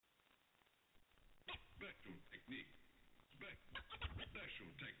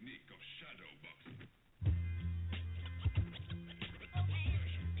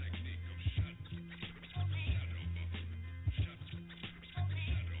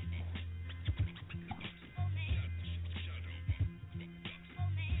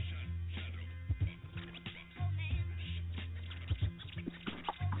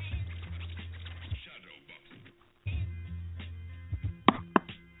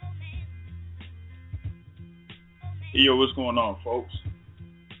Yo, what's going on, folks?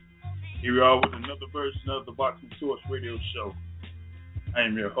 Here we are with another version of the Boxing Source Radio Show. I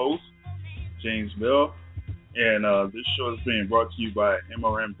am your host, James Bell, and this show is being brought to you by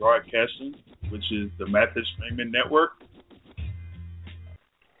MRM Broadcasting, which is the Mathis Raymond Network,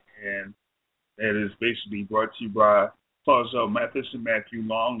 and that is basically brought to you by Paulzel Mathis and Matthew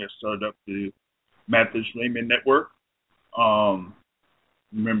Long that started up the Mathis Raymond Network.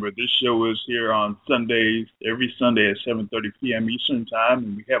 Remember, this show is here on Sundays, every Sunday at 7:30 p.m. Eastern Time,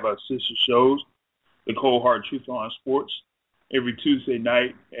 and we have our sister shows, The Cold Hard Truth on Sports, every Tuesday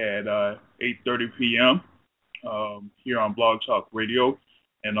night at 8:30 p.m. Here on Blog Talk Radio,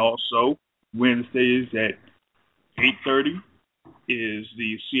 and also Wednesdays at 8:30 is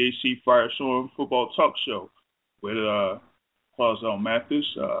the CAC Firestorm Football Talk Show with Paulzel Mathis,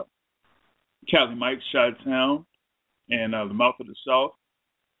 Cali Mike, Chi-Town, and the Mouth of the South,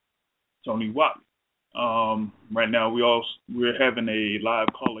 Tony Watley. Right now we're having a live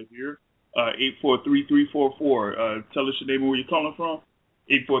caller here, 843-344. Tell us your name and where you're calling from.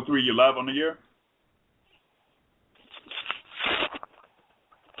 843, you're live on the air.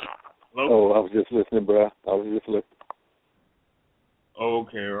 Hello? Oh, I was just listening, bro. I was just listening.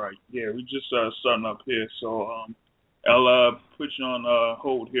 Okay, right. Yeah, we just starting up here, so I'll put you on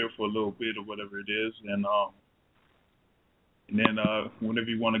hold here for a little bit or whatever it is, and then whenever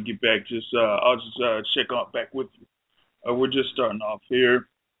you want to get back, I'll just check out back with you. We're just starting off here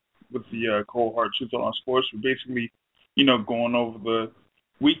with the Cold Hard Truth on Sports. We're basically, going over the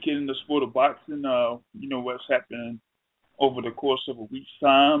weekend in the sport of boxing, what's happened over the course of a week's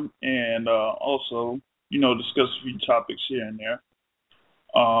time, and also, discuss a few topics here and there.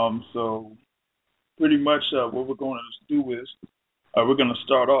 So pretty much what we're going to do is we're going to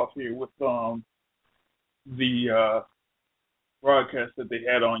start off here with the broadcast that they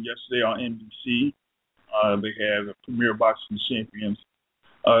had on yesterday on NBC. They had the Premier Boxing Champions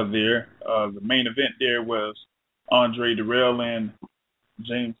there. The main event there was Andre Dirrell and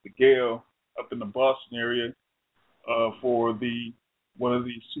James Geale up in the Boston area for one of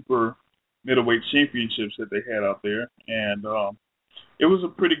the super middleweight championships that they had out there. And it was a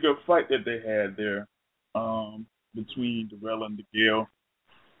pretty good fight that they had there between Dirrell and Geale.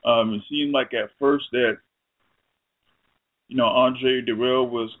 It seemed like at first that Andre Dirrell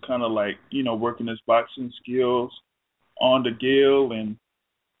was kind of like, working his boxing skills on Geale, and,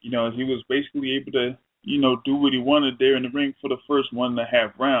 he was basically able to, do what he wanted there in the ring for the first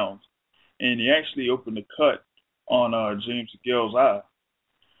 1.5 rounds. And he actually opened the cut on James Geale's eye.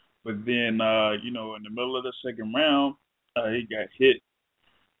 But then, in the middle of the second round, he got hit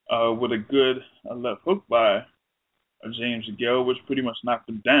with a good left hook by James Geale, which pretty much knocked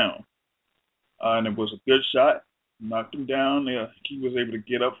him down. And it was a good shot. Knocked him down. He was able to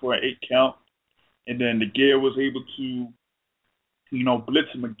get up for an 8 count. And then Geale was able to,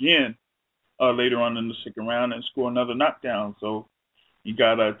 blitz him again later on in the second round and score another knockdown. So he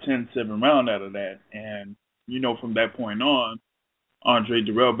got a 10-7 round out of that. And, from that point on, Andre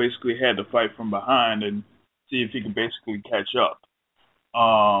Dirrell basically had to fight from behind and see if he could basically catch up.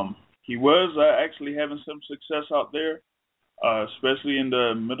 He was actually having some success out there, especially in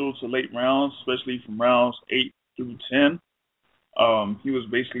the middle to late rounds, especially from rounds 8 through 10. He was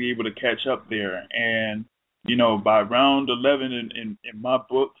basically able to catch up there. And, by round 11 in my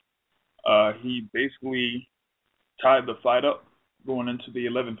book, he basically tied the fight up going into the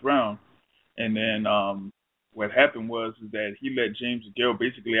 11th round. And then what happened was that he let James Geale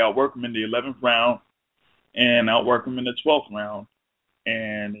basically outwork him in the 11th round and outwork him in the 12th round.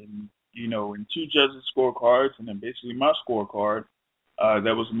 And, in 2 judges' scorecards and then basically my scorecard,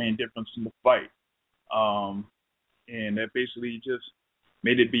 that was the main difference in the fight. And that basically just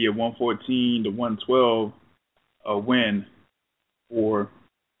made it be a 114-112 win for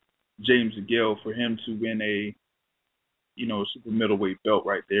James Geale for him to win a, super middleweight belt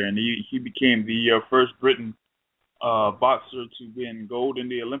right there. And he became the first Briton boxer to win gold in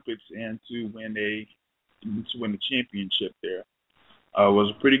the Olympics and to win the championship there. It was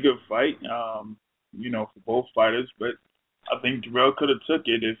a pretty good fight, for both fighters, but I think Dirrell could have took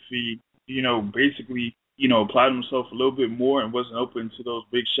it if he, basically, applied himself a little bit more and wasn't open to those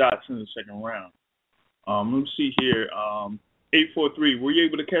big shots in the second round. Let me see here. 843. Were you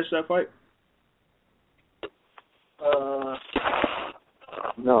able to catch that fight?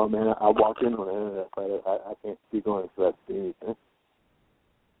 No, man. I walked in on the end of that fight. I can't speak on it so I see anything.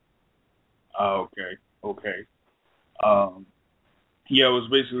 Okay. Yeah, it was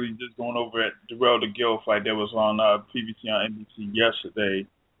basically just going over at Darrell the Geale fight that was on PBC on NBC yesterday.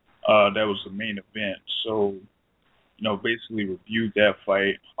 That was the main event. So, basically reviewed that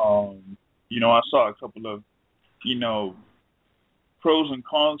fight. I saw a couple of, pros and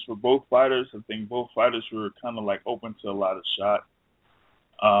cons for both fighters. I think both fighters were kind of like open to a lot of shots.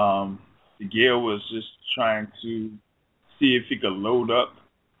 Geale was just trying to see if he could load up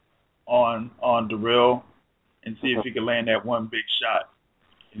on Darrell and see if he could land that one big shot,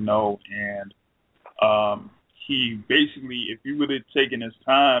 and he basically, if he would have taken his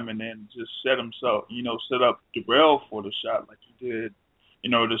time and then just set up Darrell for the shot like he did,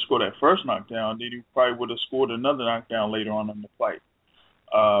 to score that first knockdown, then he probably would have scored another knockdown later on in the fight.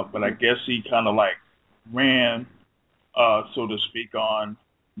 But I guess he kind of like ran, so to speak, on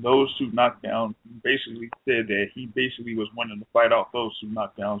those two knockdowns. Basically said that he basically was winning the fight off those two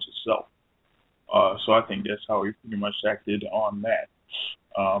knockdowns himself. So I think that's how he pretty much acted on that.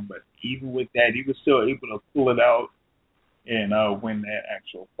 But even with that, he was still able to pull it out and win that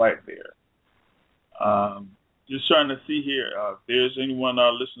actual fight there. Just trying to see here, if there's anyone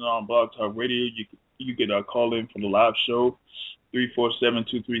listening on Blog Talk Radio, you could call in for the live show,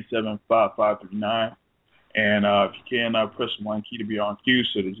 347-237-5539. And if you can, press 1 key to be on cue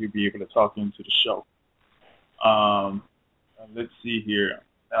so that you'll be able to talk into the show. Let's see here.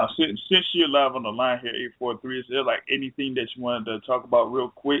 Now, since you're live on the line here, 843, is there like anything that you wanted to talk about real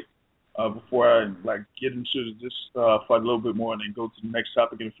quick before I get into this fight a little bit more and then go to the next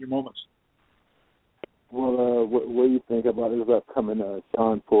topic in a few moments? Well, what do you think about his upcoming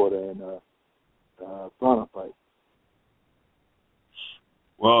Sean Porter and Broner fight?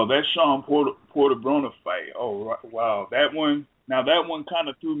 Well, that Sean Porter Broner fight. Oh, wow, that one. Now that one kind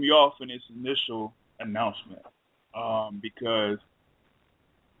of threw me off in its initial announcement because.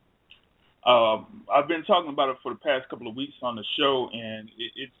 I've been talking about it for the past couple of weeks on the show, and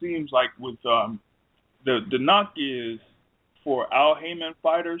it seems like with the knock is for Al Heyman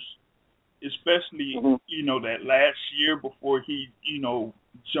fighters, especially that last year before he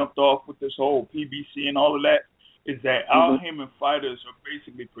jumped off with this whole PBC and all of that, is that Al Heyman fighters are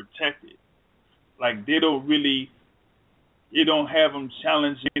basically protected. Like they don't have him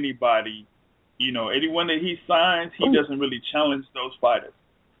challenge anybody. Anyone that he signs, he doesn't really challenge those fighters.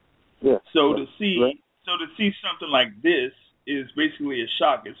 Yeah. So to see something like this is basically a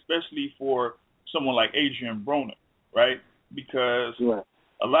shock, especially for someone like Adrian Broner, right? Because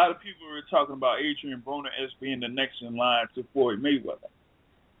a lot of people are talking about Adrian Broner as being the next in line to Floyd Mayweather,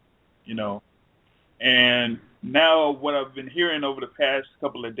 And now what I've been hearing over the past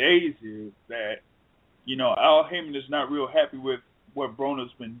couple of days is that, Al Heyman is not real happy with what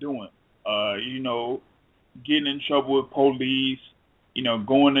Broner's been doing. Getting in trouble with police,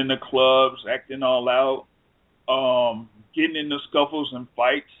 going in the clubs, acting all out, getting into scuffles and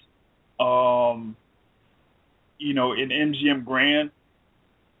fights, in MGM Grand.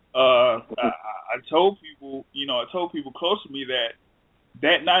 I told people close to me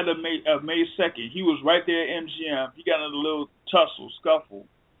that night of May 2nd, he was right there at MGM. He got in a little scuffle,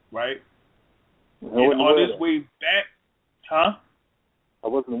 right? And on his way back, huh? I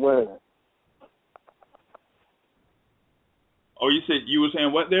wasn't aware of that. Oh, you were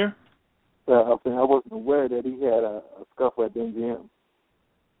saying what there? I wasn't aware that he had a scuffle at the MGM.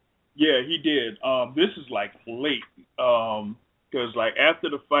 Yeah, he did. This is like late, because like after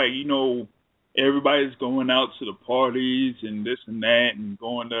the fight, everybody's going out to the parties and this and that, and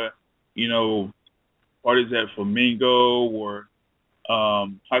going to, parties at Flamingo or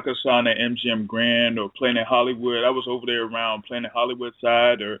Hakkasan at MGM Grand or Planet Hollywood. I was over there around Planet Hollywood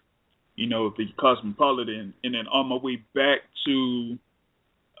side or the Cosmopolitan, and then on my way back to,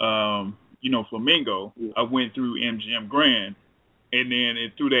 Flamingo, I went through MGM Grand, and then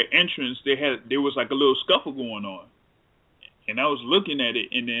through that entrance, there was like a little scuffle going on, and I was looking at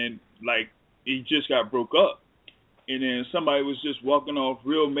it, and then like it just got broke up, and then somebody was just walking off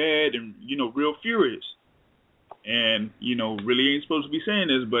real mad and real furious, and really ain't supposed to be saying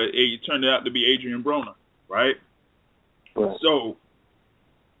this, but it turned out to be Adrian Broner, right? So.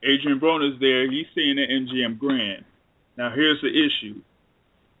 Adrian Broner's there. He's staying at MGM Grand. Now, here's the issue.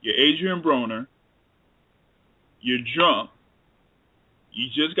 You're Adrian Broner. You're drunk. You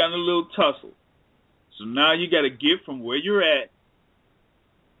just got in a little tussle. So now you got to get from where you're at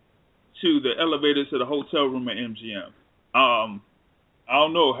to the elevator to the hotel room at MGM. I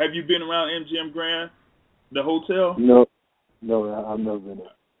don't know. Have you been around MGM Grand? The hotel? No, I've never been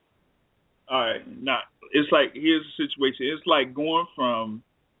there. All right. Now, it's like, here's the situation. It's like going from,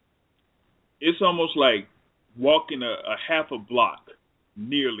 it's almost like walking a half a block,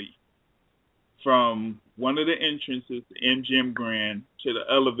 nearly, from one of the entrances to MGM Grand to the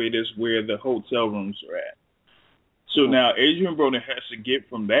elevators where the hotel rooms are at. So now Adrian Broner has to get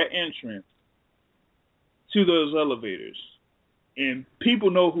from that entrance to those elevators. And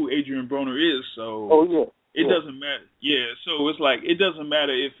people know who Adrian Broner is, so it doesn't matter. Yeah, so it's like, it doesn't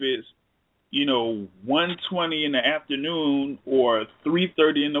matter if it's, 1:20 in the afternoon or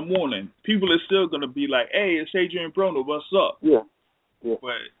 3:30 in the morning. People are still going to be like, hey, it's Adrian Broner, what's up? Yeah.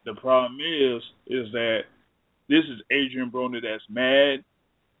 But the problem is that this is Adrian Broner that's mad,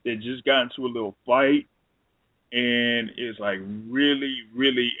 that just got into a little fight, and is like really,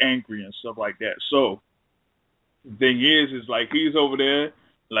 really angry and stuff like that. So the thing is like he's over there,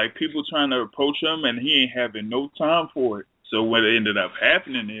 like people trying to approach him, and he ain't having no time for it. So what ended up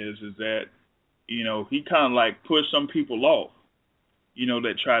happening is that, he kind of like pushed some people off,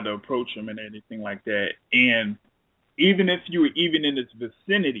 that tried to approach him and anything like that. And even if you were even in his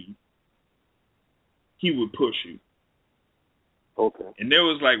vicinity, he would push you. Okay. And there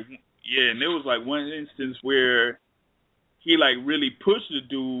was like one instance where he like really pushed the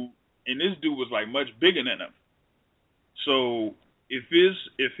dude, and this dude was like much bigger than him. So if his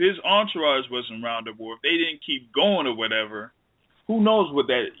entourage wasn't around him, or if they didn't keep going or whatever, who knows what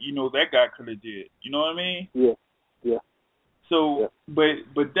that that guy could have did. You know what I mean? Yeah. Yeah. So, yeah. But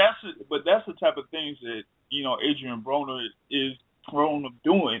that's the type of things that Adrian Broner is prone of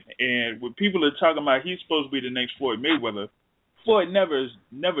doing. And when people are talking about he's supposed to be the next Floyd Mayweather, Floyd never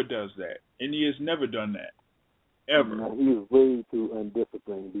does that, and he has never done that ever. No, he is way too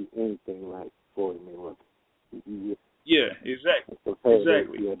undisciplined to be anything like Floyd Mayweather. Yeah, exactly.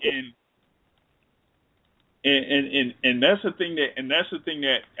 Exactly. And that's the thing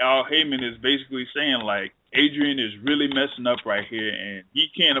that Al Heyman is basically saying, like, Adrian is really messing up right here, and he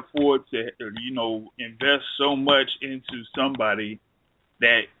can't afford to invest so much into somebody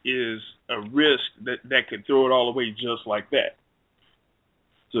that is a risk that could throw it all away just like that.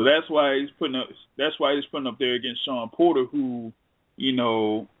 So that's why he's putting up there against Sean Porter, who,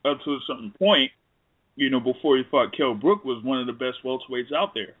 up to a certain point, before he fought Kell Brook, was one of the best welterweights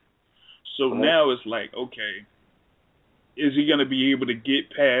out there. So now it's like, okay, is he going to be able to get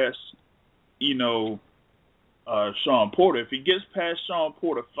past, Sean Porter? If he gets past Sean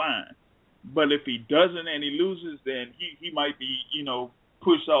Porter, fine. But if he doesn't and he loses, then he might be,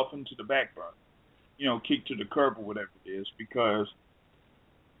 pushed off into the back burner, kicked to the curb or whatever it is, because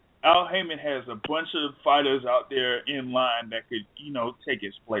Al Heyman has a bunch of fighters out there in line that could, take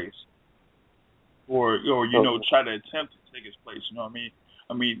his place, or try to attempt to take his place. You know what I mean?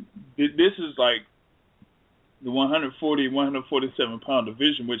 I mean, this is like the 140, 147 pound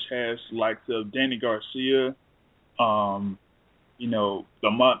division, which has like the Danny Garcia, Lamont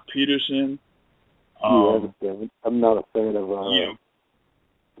Peterson. I'm not a fan of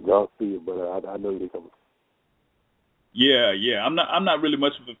Garcia, but I know they come. Yeah. I'm not really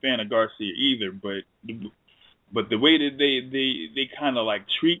much of a fan of Garcia either, but the way that they kind of like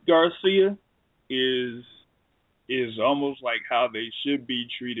treat Garcia is almost like how they should be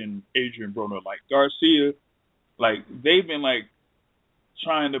treating Adrian Broner. Like Garcia, like they've been like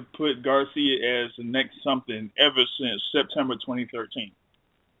trying to put Garcia as the next something ever since September 2013.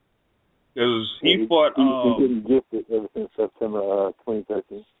 Because he fought. He didn't get it ever since September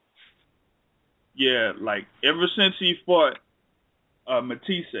 2013. Yeah, like ever since he fought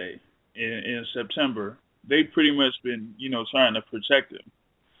Matisse in September, they've pretty much been, trying to protect him.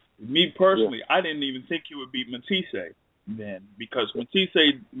 Me personally, I didn't even think he would beat Matisse then, because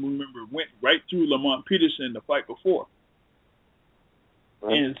Matisse, remember, went right through Lamont Peterson the fight before.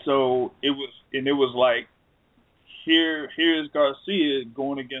 Right. And so it was like, here's Garcia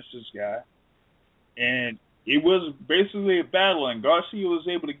going against this guy, and it was basically a battle, and Garcia was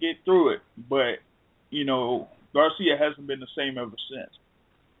able to get through it, but Garcia hasn't been the same ever since.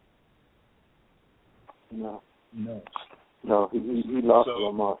 No, he lost to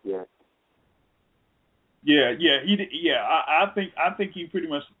Lamont. I think he pretty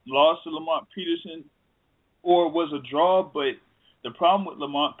much lost to Lamont Peterson, or it was a draw. But the problem with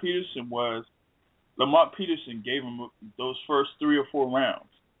Lamont Peterson was Lamont Peterson gave him those first 3 or 4 rounds,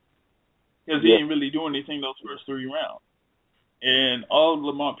 because he didn't really do anything those first 3 rounds. And all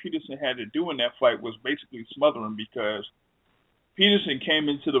Lamont Peterson had to do in that fight was basically smother him, because Peterson came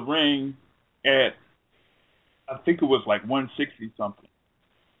into the ring at, I think it was like 160 something.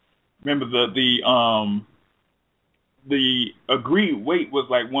 Remember the agreed weight was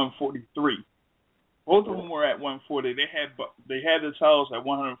like 143. Both of them were at 140. They had the titles at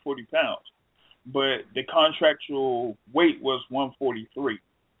 140 pounds, but the contractual weight was 143.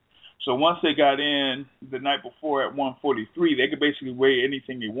 So once they got in the night before at 143, they could basically weigh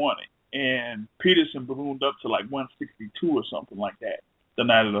anything they wanted. And Peterson ballooned up to like 162 or something like that the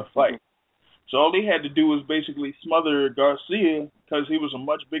night of the fight. So all they had to do was basically smother Garcia because he was a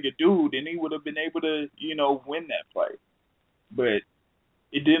much bigger dude, and he would have been able to, win that fight. But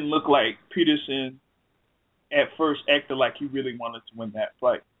it didn't look like Peterson at first acted like he really wanted to win that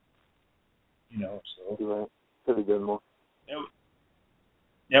fight. So could have done more.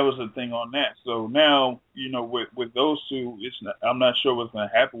 That was the thing on that. So now, with those two, I'm not sure what's going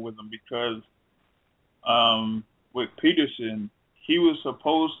to happen with them because with Peterson, he was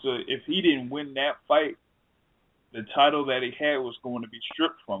supposed to, if he didn't win that fight, the title that he had was going to be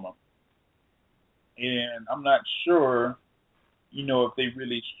stripped from him. And I'm not sure, if they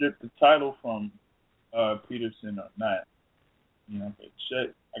really stripped the title from Peterson or not. I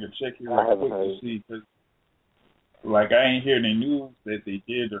could check here real quick to see because, like, I ain't hearing any news that they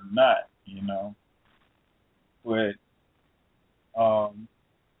did or not. But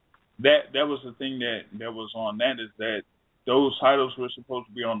that was the thing that was on that is that those titles were supposed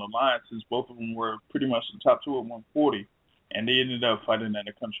to be on the line since both of them were pretty much the top two at 140, and they ended up fighting at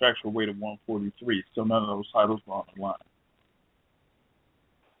a contractual weight of 143. So none of those titles were on the line.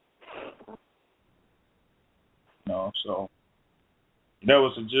 So that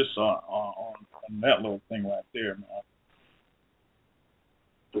was just on that little thing right there, man.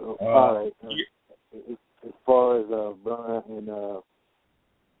 So, all right. As far as Broner and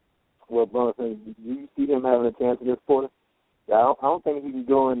Broner, do you see him having a chance against Porter? I don't think he can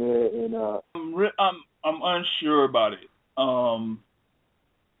go in there and. I'm unsure about it. Some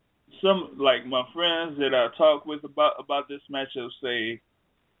like my friends that I talk with about this matchup say,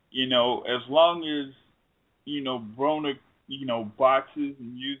 as long as Broner boxes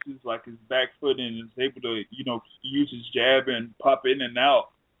and uses like his back foot and is able to use his jab and pop in and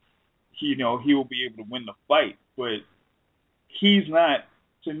out, he will be able to win the fight. But he's not.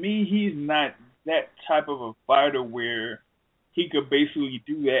 To me, he's not that type of a fighter where he could basically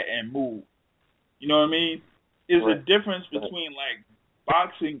do that and move. You know what I mean? There's a difference between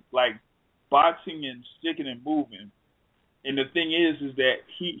boxing and sticking and moving. And the thing is that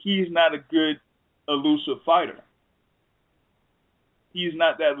he's not a good elusive fighter. He's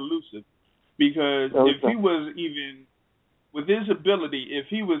not that elusive because if he was even with his ability, if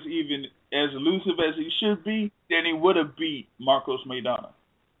he was even as elusive as he should be, then he would have beat Marcos Maidana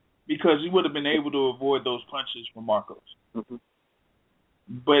because he would have been able to avoid those punches from Marcos. Mm-hmm.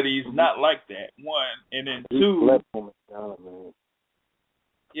 But he's not like that, one. And then two,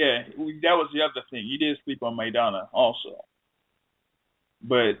 yeah, that was the other thing. He did sleep on Maidana also.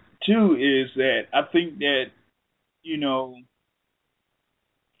 But two is that I think that,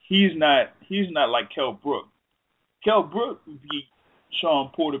 he's not like Kell Brook. Kell Brook beat Sean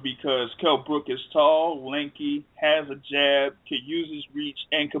Porter because Kell Brook is tall, lanky, has a jab, can use his reach,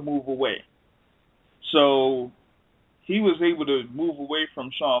 and can move away. So he was able to move away from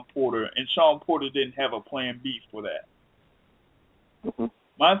Sean Porter, and Sean Porter didn't have a plan B for that. Mm-hmm.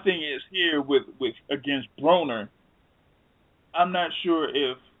 My thing is here with against Broner, I'm not sure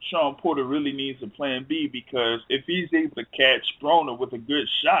if Sean Porter really needs a plan B because if he's able to catch Broner with a good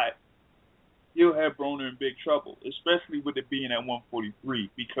shot, he'll have Broner in big trouble, especially with it being at 143.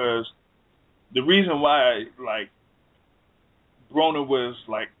 Because the reason why Broner was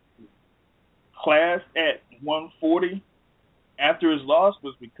classed at 140 after his loss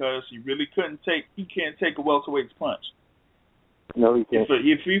was because he really he can't take a welterweight's punch. No, he can't.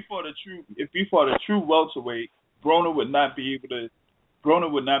 If he fought a true welterweight, Broner would not be able to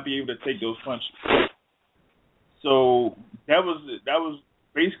take those punches. So that was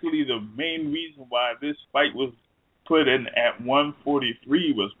basically the main reason why this fight was put in at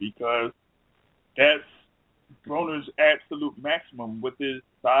 143 was because that's Broner's absolute maximum with his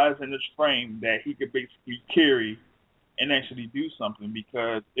size and his frame that he could basically carry and actually do something.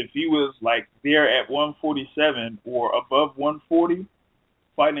 Because if he was there at 147 or above 140,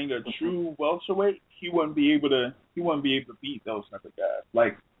 fighting a true welterweight, he wouldn't be able to beat those type of guys.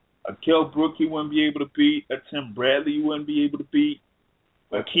 Like a Kell Brook, he wouldn't be able to beat. A Tim Bradley, he wouldn't be able to beat.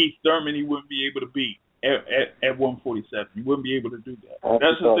 A Keith Thurman, he wouldn't be able to beat at 147. He wouldn't be able to do that.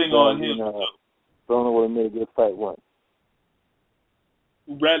 That's the thing on him. Broner would have made a good fight once.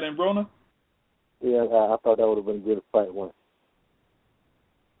 Bradley and Broner? Yeah, I thought that would have been a good fight once.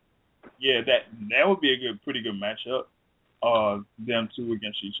 Yeah, that would be a pretty good matchup. Them two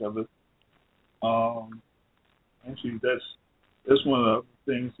against each other. Actually, that's one of the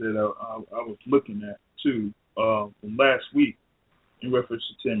things that I was looking at too from last week in reference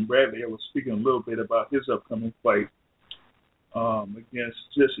to Tim Bradley. I was speaking a little bit about his upcoming fight against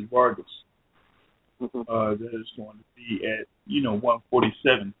Jesse Vargas. That is going to be at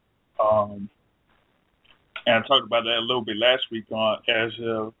 147. And I talked about that a little bit last week why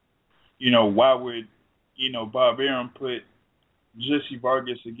would Bob Arum put Jesse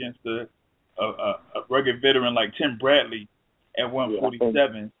Vargas against a rugged veteran like Tim Bradley at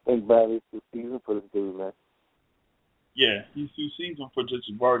 147. I think Bradley's too seasoned for this dude, man. Yeah, he's too seasoned for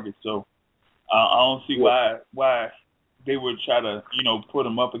Jesse Vargas, so I don't see why they would try to put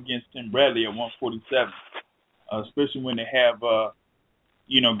him up against Tim Bradley at 147, especially when they have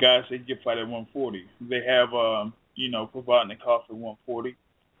guys that can fight at 140. They have Provodnikov at 140.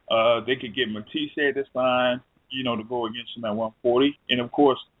 They could get Matisse at this time, to go against him at 140, and of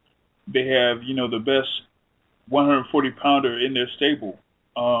course they have the best 140 pounder in their stable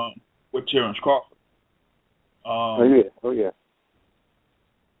with Terrence Crawford. Oh yeah.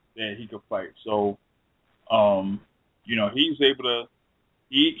 That he could fight. So, he's able to.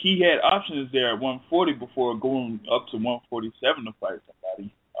 He had options there at 140 before going up to 147 to fight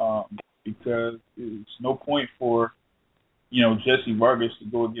somebody. Because there's no point for Jesse Vargas to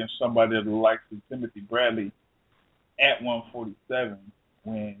go against somebody that likes Timothy Bradley at 147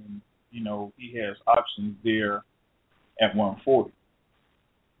 when he has options there at 140.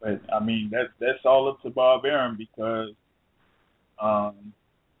 But I mean that's all up to Bob Arum because I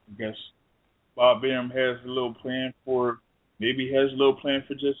guess Bob Arum has a little plan for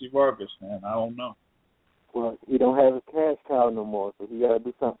Jesse Vargas, man. I don't know. Well, he don't have a cash cow no more, so he got to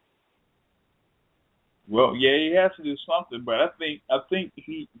do something. Well, yeah, he has to do something, but I think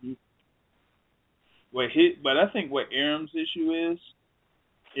what Arum's issue is,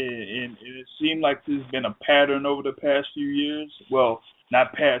 and it seemed like there's been a pattern over the past few years. Well,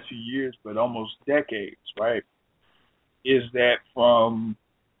 not past few years, but almost decades, right? Is that from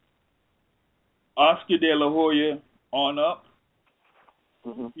Oscar De La Hoya on up,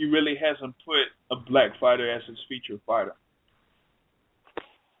 he really hasn't put a black fighter as his featured fighter.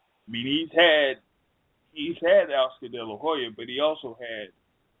 I mean, he's had Oscar De La Hoya, but he also had,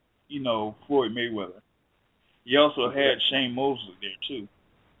 Floyd Mayweather. He also had Shane Mosley there too.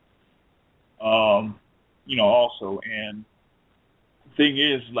 Also, and the thing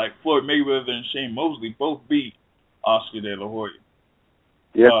is, like Floyd Mayweather and Shane Mosley both beat Oscar De La Hoya.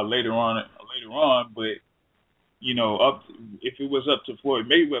 Later on, but if it was up to Floyd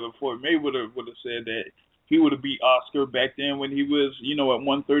Mayweather would have said that he would have beat Oscar back then when he was, at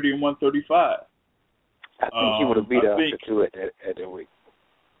 130 and 135. I think he would have beat Oscar too at that weight.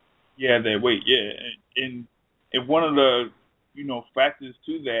 Yeah, that weight, yeah. And one of the, factors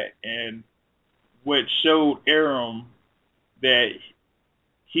to that and what showed Arum that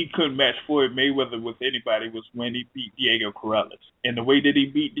he couldn't match Floyd Mayweather with anybody was when he beat Diego Corrales. And the way that he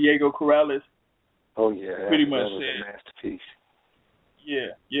beat Diego Corrales, pretty much that was a masterpiece.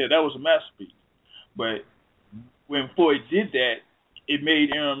 Yeah, that was a masterpiece. But when Floyd did that, it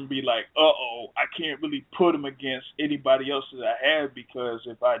made Arum be like, I can't really put him against anybody else that I have because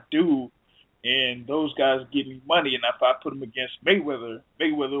if I do, and those guys give me money, and if I put him against Mayweather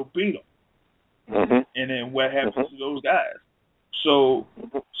will beat him. And then what happens to those guys? So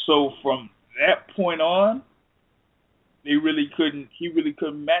from that point on, he really couldn't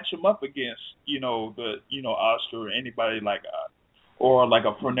match him up against, Oscar or anybody like or like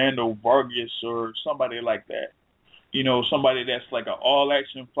a Fernando Vargas or somebody like that. Somebody that's like an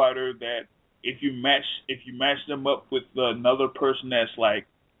all-action fighter that if you match them up with another person that's like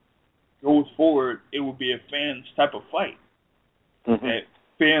goes forward, it would be a fans type of fight that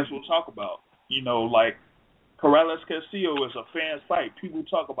fans will talk about. Like Corrales Castillo is a fans fight. People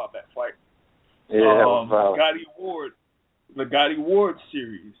talk about that fight. Yeah, the Gotti Ward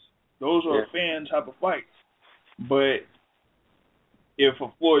series, those are a fan type of fights. But if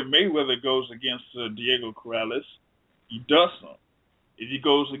a Floyd Mayweather goes against Diego Corrales, he dusts him. If he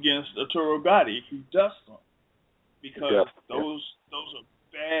goes against Arturo Gotti, he dusts him. Because those are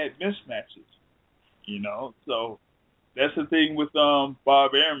bad mismatches, So that's the thing with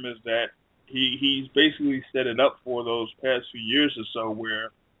Bob Arum is that he's basically set it up for those past few years or so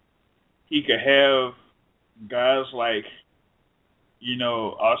where he could have guys like,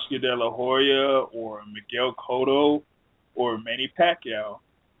 Oscar De La Hoya or Miguel Cotto or Manny Pacquiao,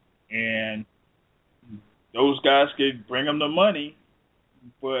 and those guys could bring him the money,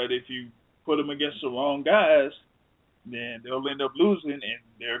 but if you put them against the wrong guys, then they'll end up losing, and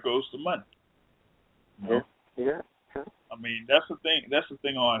there goes the money. Yeah. I mean, that's the thing. That's the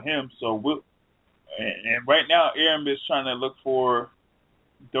thing on him. So and right now, Arum is trying to look for,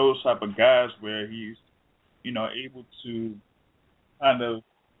 those type of guys where he's, you know, able to kind of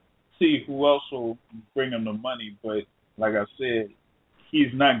see who else will bring him the money. But like I said,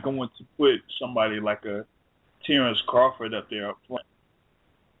 he's not going to put somebody like a Terrence Crawford up there up front.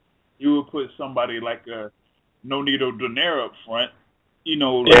 He would put somebody like a Nonito Donaire up front, you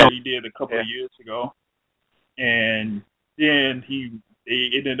know, like he did a couple of years ago. And then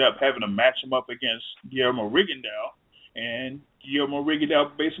they ended up having to match him up against Guillermo Rigondeaux, and Guillermo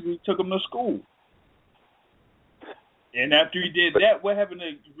Rigondeaux basically took him to school. And after he did that, what happened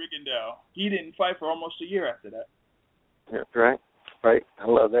to Rigondeaux? He didn't fight for almost a year after that. Yeah, right. I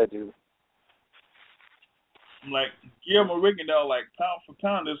love that dude. Like, Guillermo Rigondeaux, like, pound for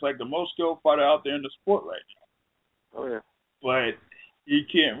pound, is like the most skilled fighter out there in the sport right now. Oh, yeah. But he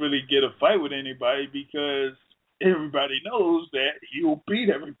can't really get a fight with anybody because everybody knows that he'll beat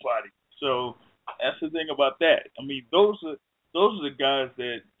everybody. So that's the thing about that. I mean, those are the guys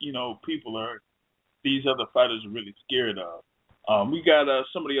that, you know, these other fighters are really scared of. We got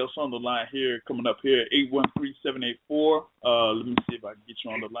somebody else on the line here coming up here, 813-784. Let me see if I can get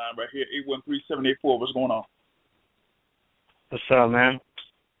you on the line right here, 813-784. What's going on? What's up, man?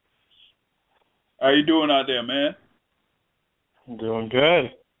 How you doing out there, man? I'm doing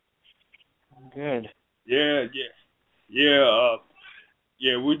good. Good. Yeah.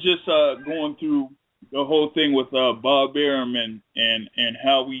 We're just going through the whole thing with Bob Arum and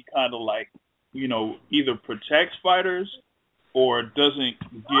how we kind of, like, you know, either protects fighters or doesn't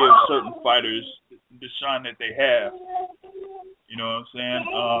give certain fighters the shine that they have. You know what I'm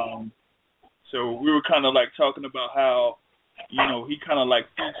saying? So we were kind of like talking about how, you know, he kind of like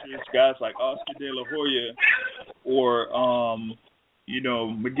features guys like Oscar De La Hoya or, you know,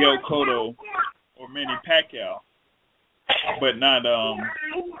 Miguel Cotto or Manny Pacquiao, but not a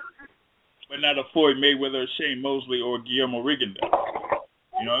Floyd Mayweather, Shane Mosley, or Guillermo Rigondeaux.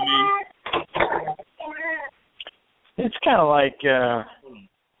 You know what I mean? It's kind of like you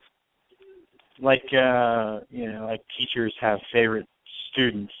know, like teachers have favorite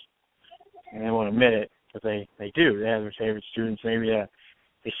students, and they won't admit it, but they do. They have their favorite students. Maybe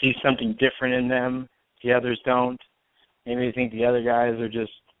they see something different in them the others don't. Maybe they think the other guys are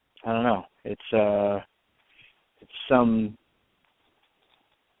just, I don't know. It's some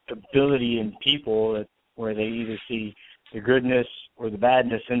ability in people where they either see the goodness or the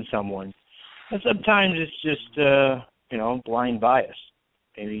badness in someone. And sometimes it's just, you know, blind bias.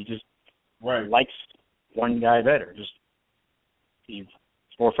 Maybe he just likes one guy better. Just he's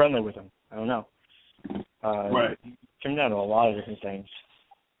more friendly with him. I don't know. It comes down to a lot of different things.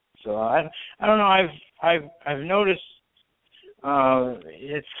 So I don't know. I've noticed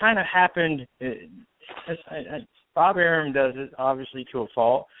it's kind of happened. Bob Arum does it obviously to a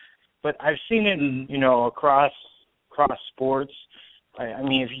fault, but I've seen it, you know, across sports. I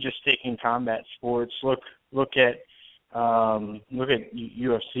mean, if you just stick in combat sports, look at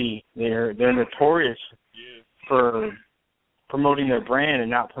UFC. They're notorious for promoting their brand and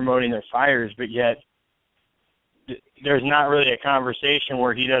not promoting their fighters, but yet there's not really a conversation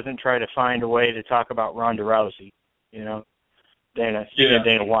where he doesn't try to find a way to talk about Ronda Rousey, you know, Dana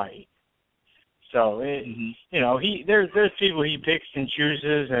White. So you know, there's people he picks and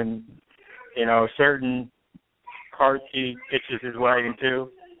chooses, and you know, certain cards he pitches his wagon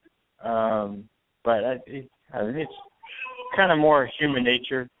to. But I mean, it's kind of more human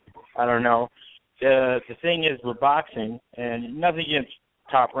nature. I don't know. The thing is with boxing, and nothing against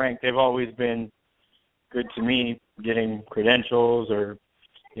Top Rank, they've always been good to me, getting credentials, or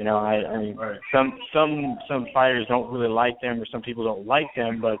you know, I mean, some fighters don't really like them, or some people don't like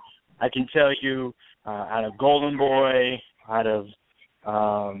them, but I can tell you, out of Golden Boy, out of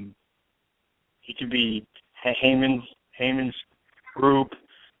he could be Heyman's group,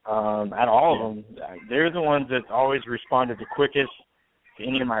 out of all of them, they're the ones that always responded the quickest to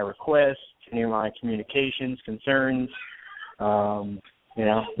any of my requests, to any of my communications, concerns, you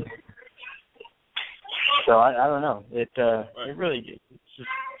know. So I don't know. It really,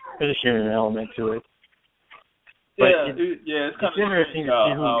 there's a human element to it. But it's kind of interesting to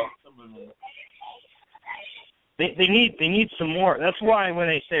see who. They need some more. That's why when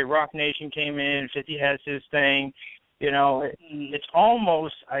they say Rock Nation came in, 50 has his thing, you know, it's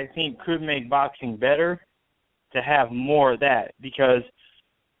almost, I think, could make boxing better to have more of that, because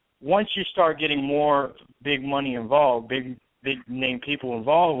once you start getting more big money involved, big name people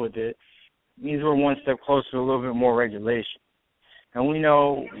involved with it, means we're one step closer to a little bit more regulation. And we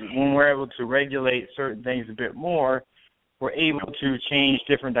know when we're able to regulate certain things a bit more, we're able to change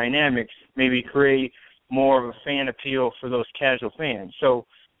different dynamics, maybe create more of a fan appeal for those casual fans. So,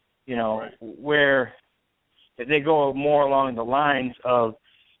 you know, where if they go more along the lines of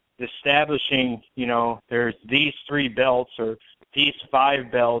establishing, there's these 3 belts or these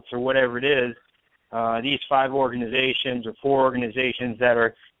 5 belts or whatever it is, these 5 organizations or 4 organizations that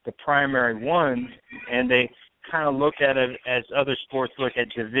are the primary ones, and they kind of look at it as other sports look at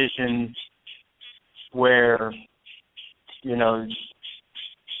divisions where, I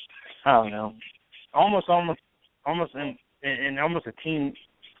don't know, almost in almost a team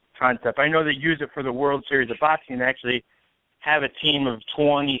concept. I know they use it for the World Series of Boxing. They actually have a team of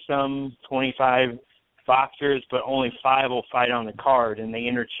 25 boxers, but only 5 will fight on the card, and they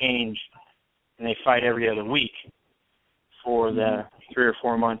interchange, and they fight every other week for the 3 or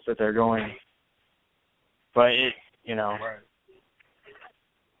 4 months that they're going. But it, right.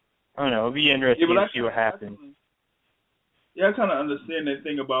 I don't know. It'll be interesting to see what happens. I kind of understand that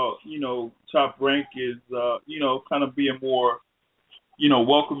thing about, Top Rank is, kind of being more,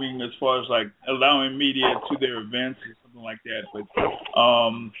 welcoming as far as, like, allowing media to their events or something like that. But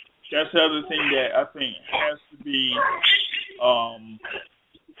that's the other thing that I think has to be,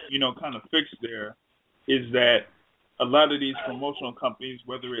 kind of fixed there, is that a lot of these promotional companies,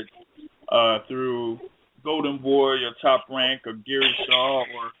 whether it's through Golden Boy or Top Rank or Gary Shaw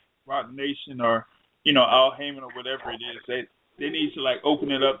or Rock Nation or, Al Heyman or whatever it is, they need to, like,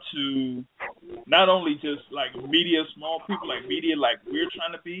 open it up to not only just, like, media, small people like media like we're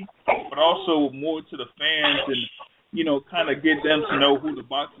trying to be, but also more to the fans and, kind of get them to know who the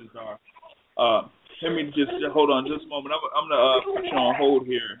boxers are. Let me just hold on just a moment. I'm going to put you on hold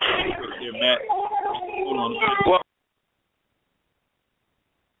here, Matt. Hold on a minute.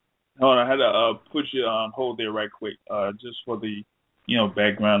 Hold on, I had to put you on hold there right quick, just for the,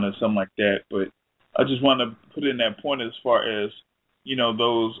 background or something like that. But I just want to put in that point as far as,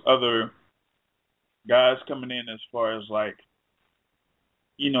 those other guys coming in as far as, like,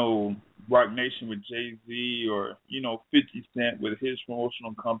 Rock Nation with Jay-Z or, 50 Cent with his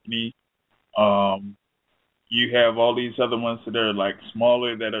promotional company. You have all these other ones that are, like,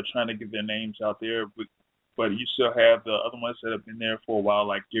 smaller that are trying to get their names out there, but you still have the other ones that have been there for a while,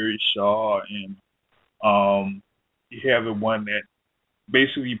 like Gary Shaw, and you have the one that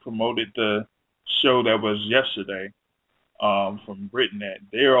basically promoted the show that was yesterday from Britain, that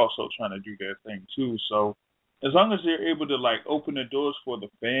they're also trying to do their thing too. So as long as they're able to, like, open the doors for the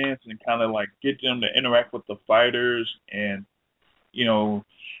fans and kind of, like, get them to interact with the fighters and,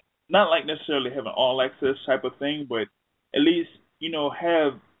 not like necessarily have an all access type of thing, but at least,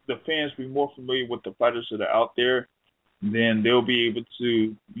 have the fans be more familiar with the fighters that are out there, then they'll be able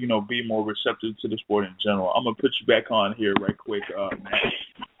to, be more receptive to the sport in general. I'm going to put you back on here right quick, Matt.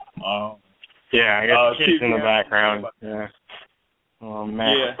 Yeah, I got kids in the background. Yeah. Oh,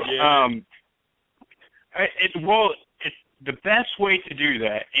 man. Yeah. It's the best way to do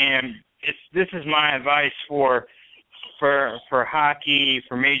that, and this is my advice for hockey,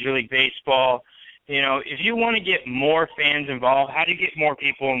 for Major League Baseball. If you want to get more fans involved, how do you get more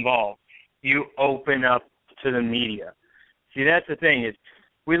people involved? You open up to the media. See, that's the thing, is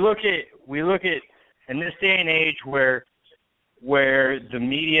we look at in this day and age where the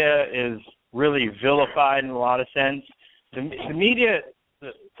media is really vilified in a lot of sense. The media,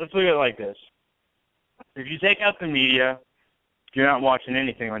 let's look at it like this. If you take out the media, you're not watching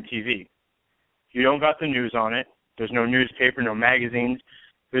anything on TV. You don't got the news on it. There's no newspaper, no magazines.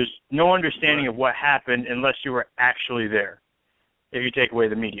 There's no understanding of what happened unless you were actually there, if you take away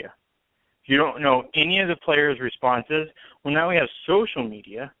the media. You don't know any of the players' responses. Well, now we have social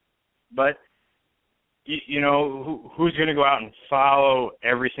media, but, who's going to go out and follow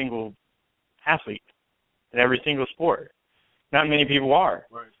every single athlete in every single sport? Not many people are.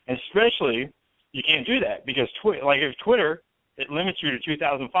 Right. And especially, you can't do that because, if Twitter, it limits you to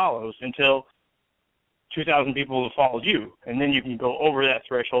 2,000 follows until 2,000 people have followed you, and then you can go over that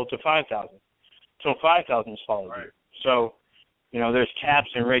threshold to 5,000. So 5,000 has followed you. So, there's caps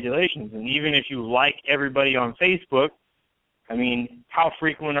and regulations, and even if you like everybody on Facebook, I mean, how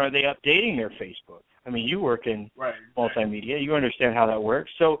frequent are they updating their Facebook? I mean, you work in multimedia, you understand how that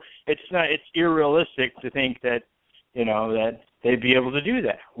works. So it's irrealistic to think that, that they'd be able to do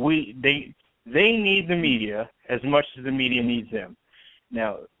that. They need the media as much as the media needs them.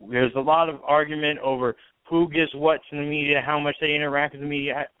 Now, there's a lot of argument over who gives what to the media, how much they interact with the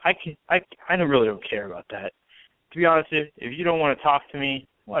media. I really don't care about that. To be honest, if you don't want to talk to me,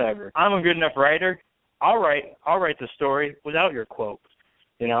 whatever. I'm a good enough writer. I'll write the story without your quote.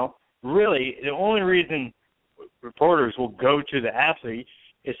 Really, the only reason reporters will go to the athlete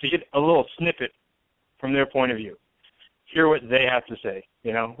is to get a little snippet from their point of view, hear what they have to say.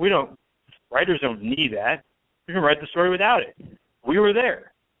 Writers don't need that. We can write the story without it. We were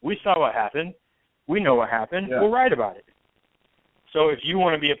there. We saw what happened. We know what happened. Yeah. We'll write about it. So if you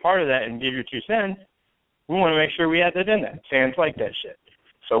want to be a part of that and give your 2 cents, we want to make sure we add that in there. Fans like that shit.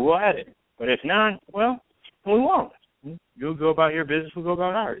 So we'll add it. But if not, well, we won't. You'll go about your business, we'll go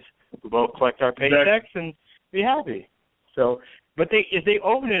about ours. We'll both collect our paychecks and be happy. So, but if they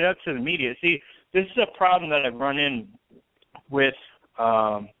open it up to the media, see, this is a problem that I've run in with,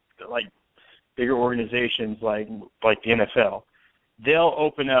 like, bigger organizations like the NFL. They'll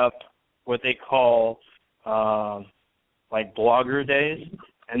open up what they call, like, blogger days,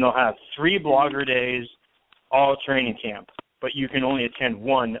 and they'll have 3 blogger days all training camp, but you can only attend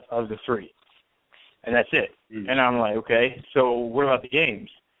 1 of the 3. And that's it. And I'm like, okay, so what about the games?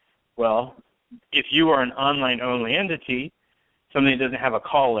 Well, if you are an online-only entity, something that doesn't have a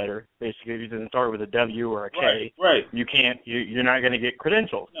call letter, basically, if it doesn't start with a W or a K, right. you can't. You're not going to get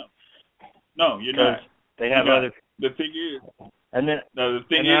credentials. No, you're not. They have other. The thing is, and then the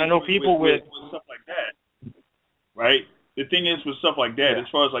thing is, I know people with stuff like that, right? The thing is with stuff like that, as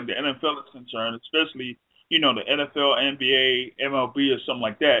far as like the NFL is concerned, especially the NFL, NBA, MLB, or something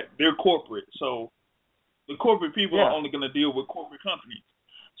like that, they're corporate, so the corporate people are only going to deal with corporate companies.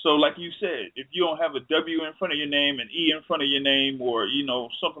 So like you said, if you don't have a W in front of your name, an E in front of your name, or,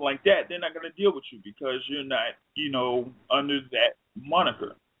 something like that, they're not going to deal with you because you're not, under that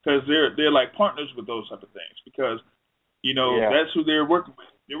moniker. Because they're like partners with those type of things. Because, that's who they're working with.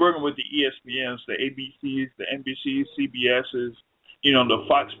 They're working with the ESPNs, the ABCs, the NBCs, CBSs, the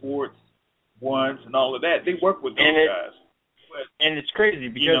Fox Sports ones and all of that. They work with those guys. And it's crazy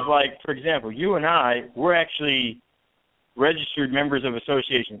because, like, for example, you and I, we're actually registered members of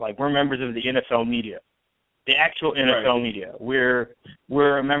associations. Like, we're members of the NFL media, the actual NFL media. We're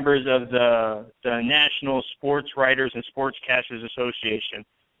members of the National Sports Writers and Sportscasters Association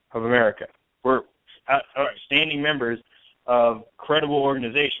of America. We're outstanding members of credible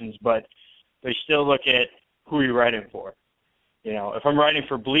organizations, but they still look at who you're writing for. If I'm writing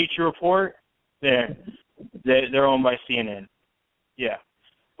for Bleacher Report, they're owned by CNN. Yeah.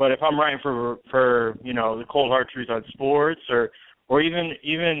 But if I'm writing for the cold hard truth on sports, or even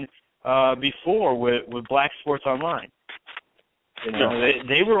before with Black Sports Online,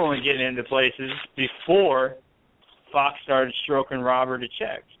 they were only getting into places before Fox started stroking Robert a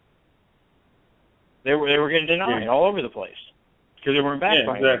check. They were getting denied all over the place because they weren't backed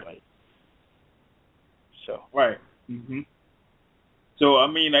by anybody. So So I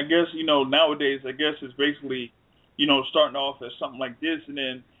mean, I guess nowadays, I guess it's basically starting off as something like this, and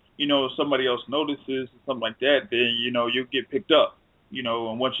then if somebody else notices something like that, then you'll get picked up.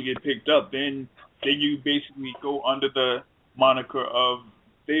 And once you get picked up, then you basically go under the moniker of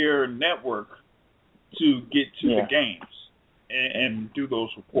their network to get to the games and do those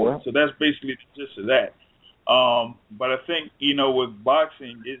reports. So that's basically the gist of that. But I think with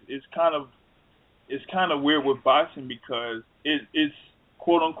boxing, it's kind of weird with boxing because it's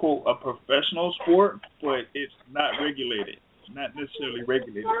quote unquote a professional sport, but it's not regulated. Not necessarily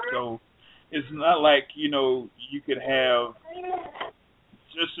regulated. So it's not like, you could have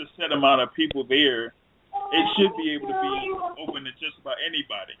just a set amount of people there. It should be able to be open to just about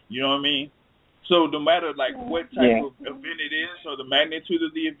anybody. You know what I mean? So no matter like what type of event it is or the magnitude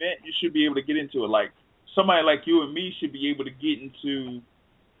of the event, you should be able to get into it. Like somebody like you and me should be able to get into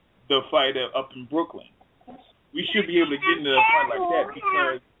the fight up in Brooklyn. We should be able to get into a fight like that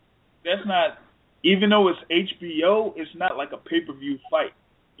because that's not, even though it's HBO, it's not like a pay-per-view fight.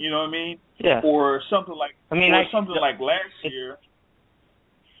 You know what I mean? Yeah. Or something like, like last year.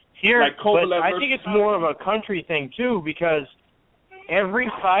 Like but I think it's more of a country thing too because every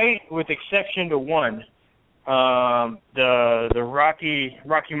fight, with exception to one, the Rocky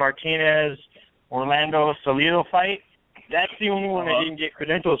Martinez Orlando Salido fight, that's the only one I didn't get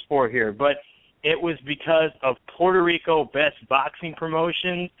credentials for here. But it was because of Puerto Rico Best Boxing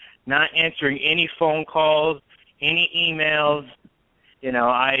Promotions not answering any phone calls, any emails.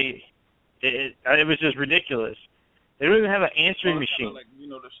 It was just ridiculous. They don't even have an answering machine.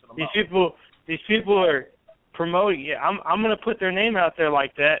 These people are promoting. Yeah, I'm going to put their name out there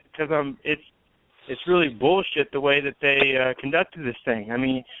like that because it's really bullshit the way that they conducted this thing. I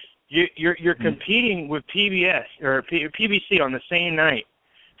mean, you're competing with PBS or PBC on the same night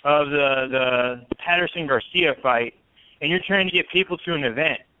of the Patterson Garcia fight, and you're trying to get people to an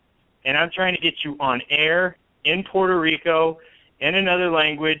event. And I'm trying to get you on air in Puerto Rico in another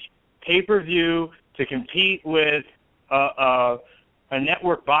language, pay-per-view, to compete with a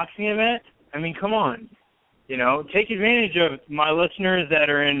network boxing event. I mean, come on. Take advantage of my listeners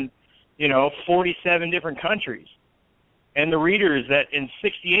that are in, 47 different countries and the readers that in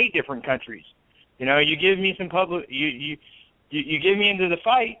 68 different countries. You give me some public, you give me into the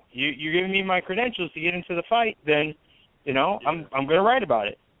fight, you're giving me my credentials to get into the fight, then you know, I'm gonna write about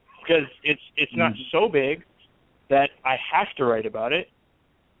it because it's not so big that I have to write about it,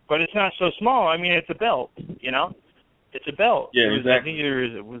 but it's not so small. I mean, it's a belt, you know, it's a belt. Yeah, exactly. I think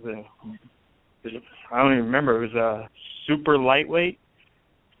it was I don't even remember. It was a super lightweight,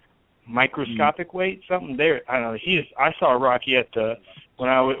 microscopic weight, something there. I don't know. I saw Rocky at the when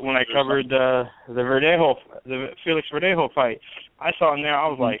I covered the Felix Verdejo fight. I saw him there. I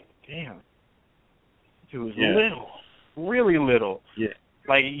was like, damn, he was little, really little. Yeah.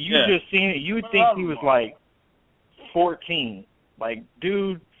 Like just seen it, you would think he was like 14. Like,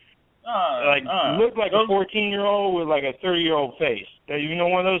 dude, looked like a 14-year-old with like a 30-year-old face. You know,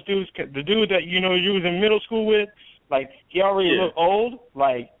 one of those dudes, the dude that you know you was in middle school with, like he already looked old.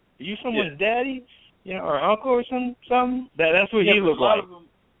 Like, are you someone's daddy, you know, or uncle or something? That's what he looked like.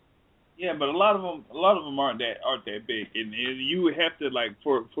 But a lot of them aren't that big, and you would have to, like,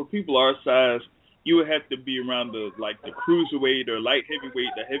 for people our size, you would have to be around the cruiserweight or light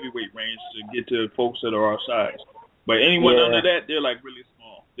heavyweight, the heavyweight range to get to folks that are our size. But anyone under that, they're like really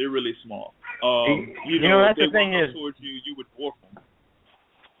small. They're really small. You know that's the thing is, towards you would dwarf them.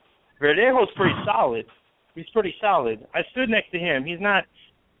 Verdejo's pretty solid. He's pretty solid. I stood next to him. He's not.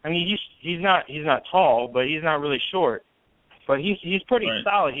 I mean, he's not tall, but he's not really short. But he's pretty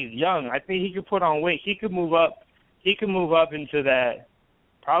solid. He's young. I think he could put on weight. He could move up. He could move up into that.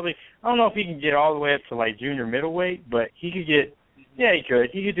 Probably. I don't know if he can get all the way up to like junior middleweight, but he could get. Yeah, he could.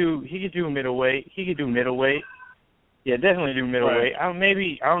 He could do middleweight. He could do middleweight. Yeah, definitely do middleweight. I don't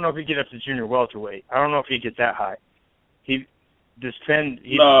know if he get up to junior welterweight. I don't know if he gets that high. He'd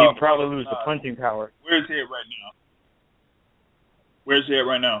probably lose the punching power. Where's he at right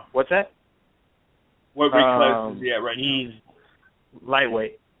now? What's that? What weight class is he at right now? He's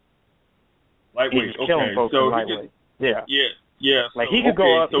lightweight. Lightweight. He's killing folks in lightweight. Yeah. Like he could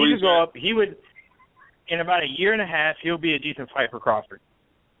go up. He could go up. He would. In about a year and a half, he'll be a decent fight for Crawford.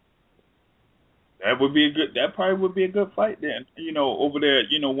 That probably would be a good fight then. You know, over there,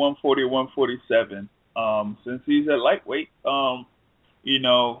 you know, 140 or 147. Since he's at lightweight, you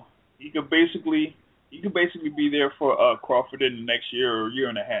know, he could basically be there for Crawford in the next year or year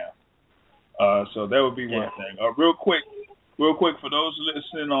and a half. So that would be one thing. Real quick for those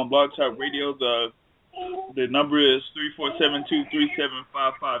listening on Blog Talk Radio, the number is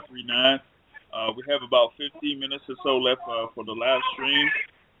 347-237-5539. We have about 15 minutes or so left for the live stream.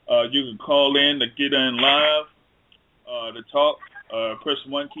 You can call in to get in live to talk. Press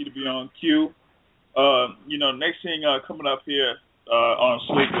 1 key to be on queue. You know, next thing coming up here on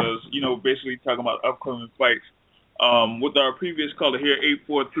Slick was, you know, basically talking about upcoming fights. With our previous caller here,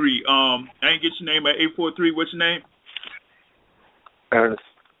 843. I didn't get your name at 843. What's your name? Ernest.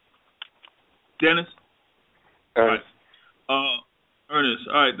 Dennis? Ernest. All right. Ernest.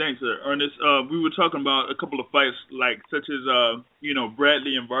 All right, thanks, sir. Ernest, we were talking about a couple of fights, such as, you know,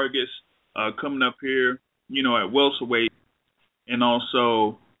 Bradley and Vargas coming up here, you know, at welterweight. And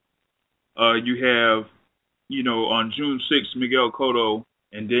also you have, you know, on June 6th, Miguel Cotto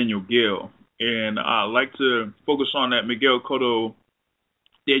and Daniel Geale. And I'd like to focus on that Miguel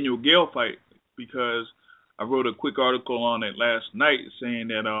Cotto-Daniel Geale fight because I wrote a quick article on it last night saying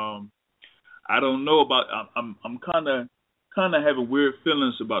that I don't know about – I'm kind of having weird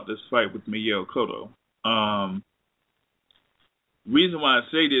feelings about this fight with Miguel Cotto. Reason why I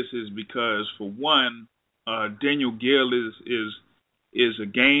say this is because, for one, Daniel Geale is a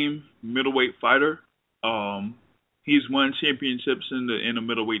game middleweight fighter. He's won championships in the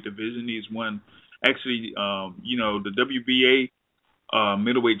middleweight division. He's won actually, you know, the WBA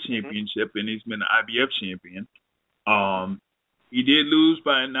middleweight championship, and he's been an IBF champion. He did lose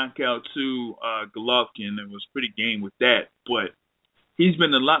by a knockout to Golovkin and was pretty game with that, but he's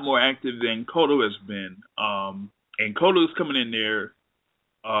been a lot more active than Cotto has been. And Cotto's coming in there,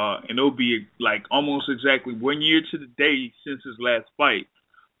 and it'll be like almost exactly 1 year to the day since his last fight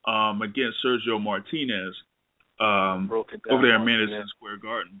against Sergio Martinez over there in Madison Square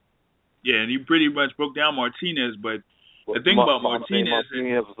Garden. Yeah, and he pretty much broke down Martinez, but the thing about Martinez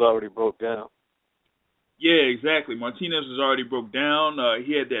was already broke down. Yeah, exactly. Martinez was already broke down.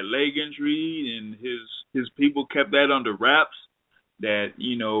 He had that leg injury, and his people kept that under wraps. That,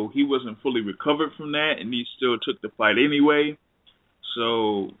 you know, he wasn't fully recovered from that, and he still took the fight anyway.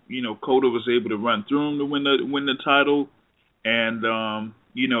 So, you know, Cotto was able to run through him to win the title, and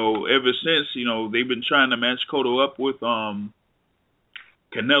you know, ever since, you know, they've been trying to match Cotto up with Canelo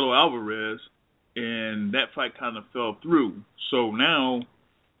Alvarez, and that fight kind of fell through. So now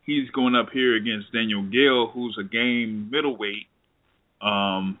he's going up here against Daniel Geale, who's a game middleweight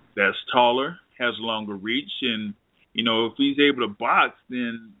that's taller, has longer reach, and, you know, if he's able to box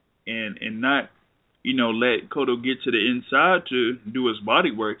then and not let Cotto get to the inside to do his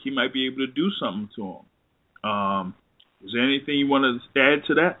body work, he might be able to do something to him. Is there anything you want to add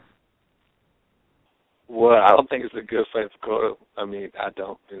to that? Well, I don't think it's a good fight for Cotto. I mean, I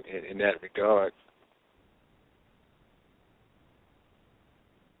don't in that regard.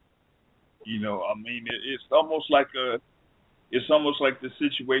 It's almost like the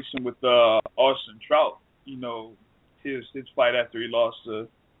situation with Austin Trout. His fight after he lost to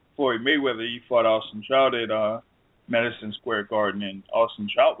Floyd Mayweather, he fought Austin Trout at Madison Square Garden, and Austin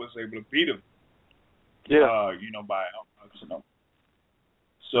Trout was able to beat him. Yeah. By outboxing him.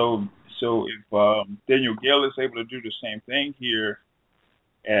 So if Daniel Geale is able to do the same thing here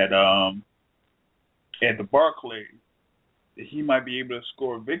at the Barclays, he might be able to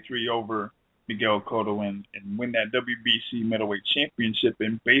score a victory over Miguel Cotto and win that WBC middleweight championship,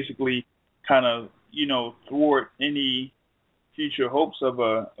 and basically kind of thwart any future hopes of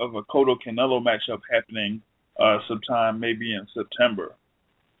a Cotto Canelo matchup happening sometime maybe in September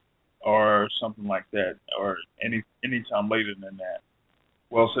or something like that, or any time later than that.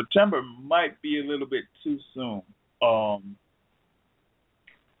 Well, September might be a little bit too soon for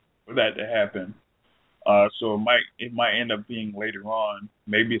that to happen. So it might end up being later on,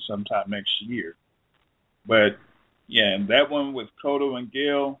 maybe sometime next year. But yeah, and that one with Cotto and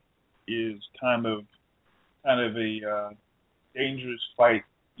Geale is kind of a dangerous fight,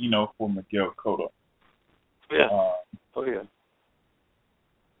 for Miguel Cotto. Yeah. Oh yeah.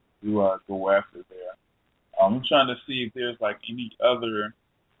 To go after there. I'm trying to see if there's like any other,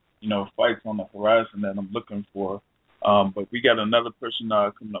 fights on the horizon that I'm looking for. But we got another person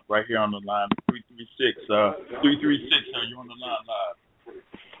coming up right here on the line, 336. 336, you're on the line live.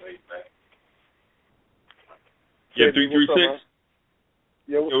 Yeah, 336.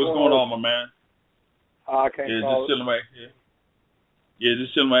 Yeah, what's going on, my man? I can't call just chilling right here. Yeah,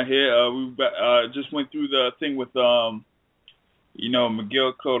 just chilling right here. We just went through the thing with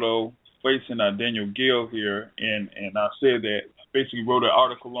Miguel Cotto facing Daniel Geale here, and I said that I basically wrote an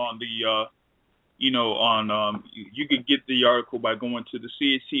article on the you can get the article by going to the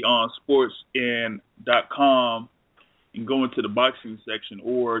CHC on sports.com and go into the boxing section,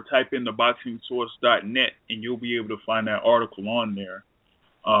 or type in the boxingsource.net and you'll be able to find that article on there.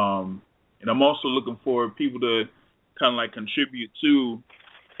 And I'm also looking for people to kind of like contribute to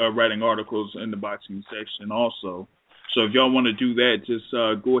writing articles in the boxing section also. So if y'all want to do that, just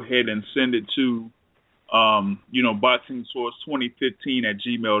go ahead and send it to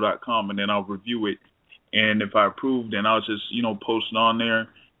boxingsource2015@gmail.com, and then I'll review it. And if I approve, then I'll just, post it on there,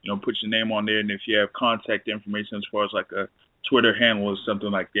 put your name on there. And if you have contact information as far as like a Twitter handle or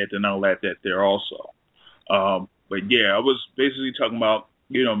something like that, then I'll add that there also. But yeah, I was basically talking about,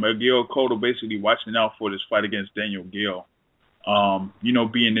 Miguel Cotto basically watching out for this fight against Daniel Geale.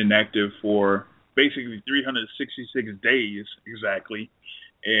 Being inactive for basically 366 days exactly.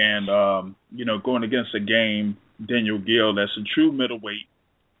 And, going against a game, Daniel Geale, that's a true middleweight,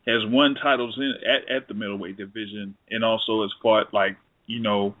 has won titles at the middleweight division, and also has fought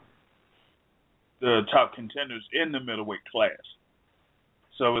the top contenders in the middleweight class.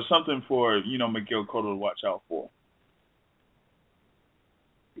 So it's something for, Miguel Cotto to watch out for.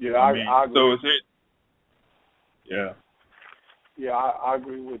 Yeah, I agree. So is it? Yeah. Yeah, I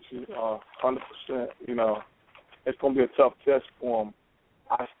agree with you 100%. It's going to be a tough test for him.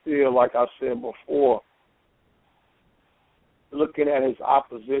 I still, like I said before, looking at his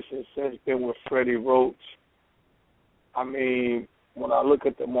opposition since been with Freddie Roach, I mean, when I look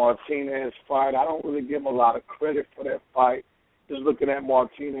at the Martinez fight, I don't really give him a lot of credit for that fight. Just looking at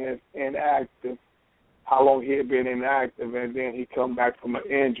Martinez inactive, how long he had been inactive, and then he come back from an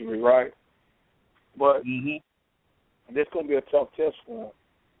injury, right? But this going to be a tough test for him,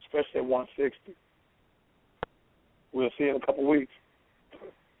 especially at 160. We'll see in a couple weeks.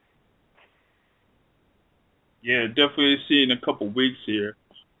 Yeah, definitely see in a couple weeks here.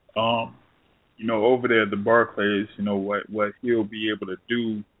 Over there at the Barclays, what he'll be able to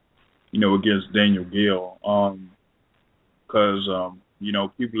do, against Daniel Geale. Because,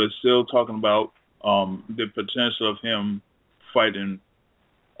 people are still talking about the potential of him fighting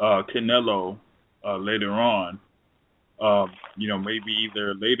Canelo later on. Maybe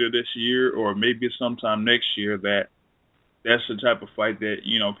either later this year or maybe sometime next year. That's the type of fight that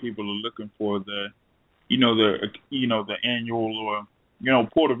people are looking for. The annual or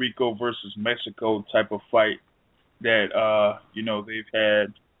Puerto Rico versus Mexico type of fight that they've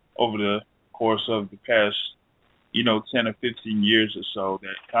had over the course of the past 10 or 15 years or so,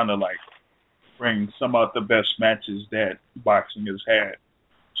 that kind of like bring some of the best matches that boxing has had.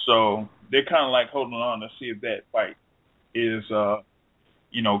 So they're kind of like holding on to see if that fight is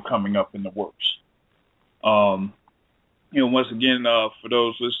coming up in the works. Once again, for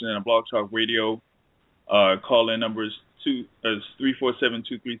those listening on Blog Talk Radio, call-in number is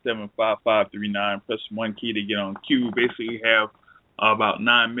 347-237-5539. Press 1 key to get on queue. Basically, have about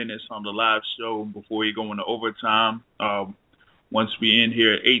 9 minutes on the live show before we go into overtime. Once we end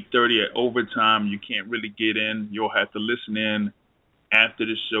here at 8:30 at overtime, you can't really get in. You'll have to listen in after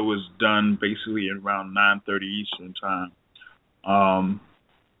the show is done, basically at around 9:30 Eastern time.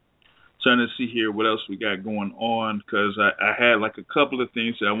 Trying to see here what else we got going on, because I had like a couple of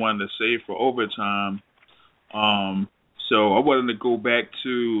things that I wanted to say for overtime. So I wanted to go back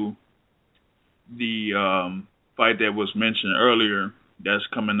to the fight that was mentioned earlier that's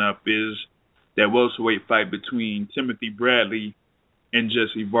coming up, is that welterweight fight between Timothy Bradley and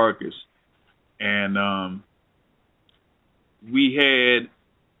Jesse Vargas. And we had,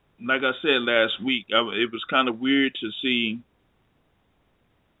 like I said last week, it was kind of weird to see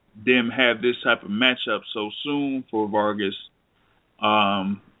them have this type of matchup so soon for Vargas,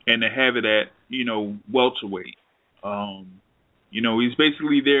 and to have it at, welterweight. He's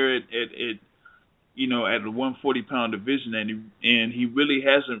basically there at the 140-pound division, and he really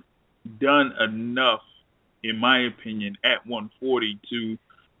hasn't done enough, in my opinion, at 140 to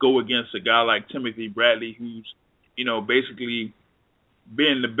go against a guy like Timothy Bradley, who's, basically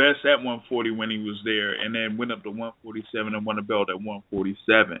been the best at 140 when he was there, and then went up to 147 and won a belt at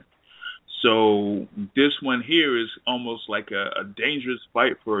 147. So this one here is almost like a dangerous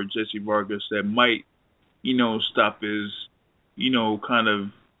fight for Jesse Vargas that might, stop his, kind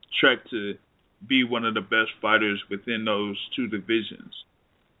of track to be one of the best fighters within those two divisions.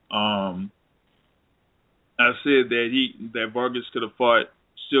 I said that Vargas could have fought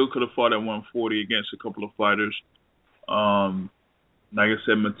at 140 against a couple of fighters. Like I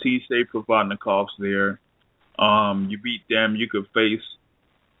said, Matisse, Provodnikov's there. You beat them, you could face,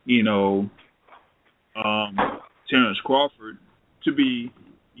 Terrence Crawford to be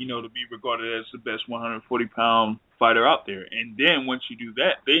regarded as the best 140-pound fighter out there. And then once you do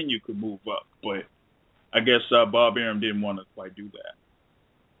that, then you could move up. But I guess Bob Arum didn't want to quite do that.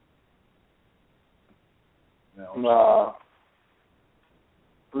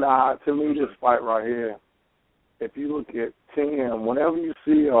 Nah, to me, this fight right here, if you look at Tim, whenever you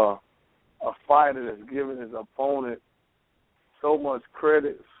see a fighter that's giving his opponent so much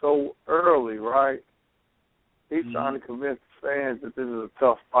credit so early, right, he's trying to convince the fans that this is a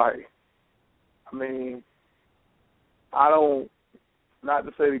tough fight. I mean, not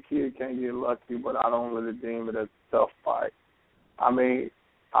to say the kid can't get lucky, but I don't really deem it as a tough fight. I mean,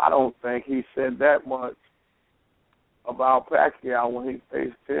 I don't think he said that much about Pacquiao when he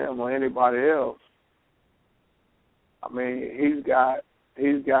faced him or anybody else. I mean, he's got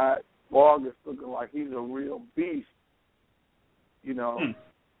Vargas looking like he's a real beast,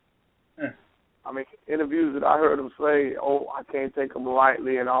 I mean, interviews that I heard him say, I can't take him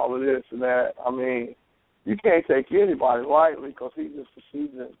lightly and all of this and that. I mean, you can't take anybody lightly because he's just a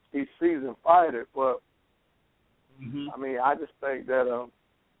seasoned fighter. But, I mean, I just think that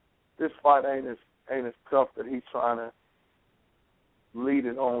this fight ain't as tough that he's trying to lead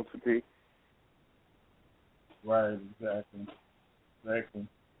it on to be. Right, exactly. I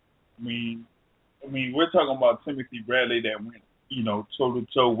mean, we're talking about Timothy Bradley that went,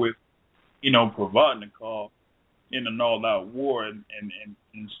 toe-to-toe with, Provodnikov in an all-out war and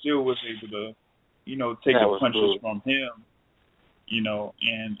still was able to, take the punches from him,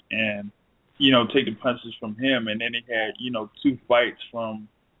 take the punches from him. And then he had, 2 fights from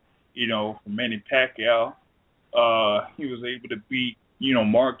Manny Pacquiao. He was able to beat,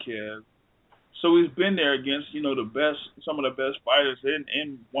 Marquez. So he's been there against, some of the best fighters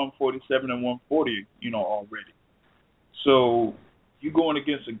in 147 and 140, already. So you're going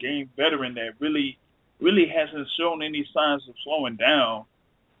against a game veteran that really hasn't shown any signs of slowing down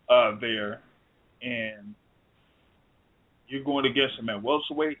there. And you're going against him at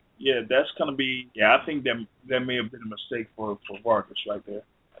welterweight. Yeah, that's going to be, I think that may have been a mistake for Vargas right there.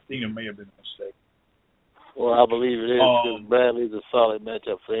 I think it may have been a mistake. Well, I believe it is because Bradley's a solid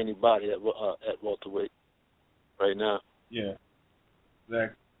matchup for anybody at welterweight right now. Yeah,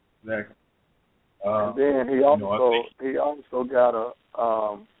 exactly. And then he also got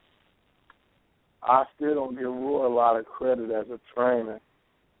I still don't give Roy a lot of credit as a trainer.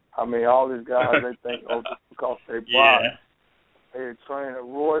 I mean, all these guys, they think, just because they box, they're a trainer.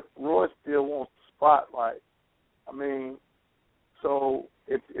 Roy still wants the spotlight. I mean, so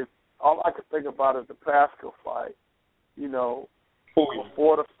it's all I could think about is the Pascal fight.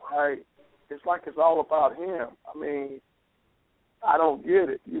 Before the fight, it's like it's all about him. I mean, I don't get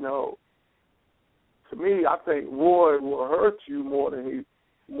it. To me, I think Roy will hurt you more than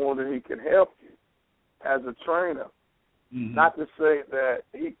he can help you. as a trainer. Mm-hmm. Not to say that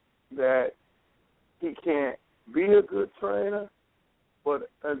he can't be a good trainer, but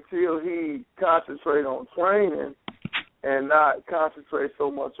until he concentrate on training and not concentrate so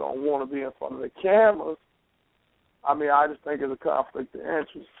much on want to be in front of the cameras, I mean, I just think it's a conflict of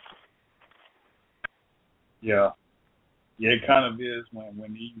interest. Yeah, it kind of is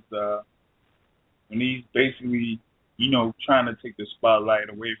when he's basically, trying to take the spotlight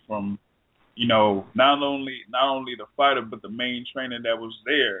away from, not only the fighter but the main trainer that was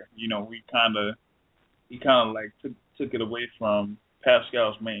there. He kind of like took it away from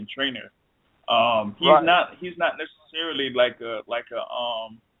Pascal's main trainer. He's not necessarily like a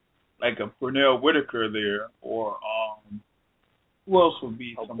Pernell Whitaker there, or who else would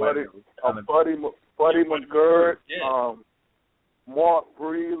be somebody? Buddy McGirt, Mark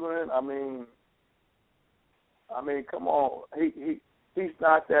Breland. I mean, come on, he's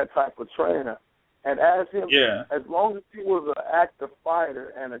not that type of trainer. And as long as he was an active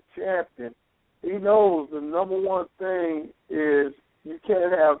fighter and a champion, he knows the number one thing is you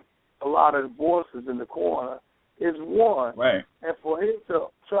can't have a lot of voices in the corner. Is one. Right. And for him to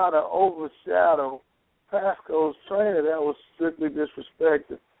try to overshadow Pascal's trainer, that was strictly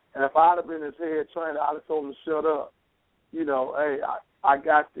disrespectful. And if I'd have been his head trainer, I'd have told him to shut up. Hey, I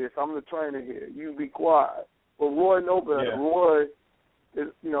got this. I'm the trainer here. You be quiet. But Roy knows better. Yeah.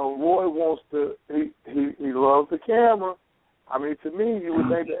 Roy wants to. He loves the camera. I mean, to me, you would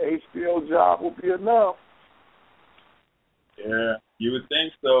think the HBO job would be enough. Yeah, you would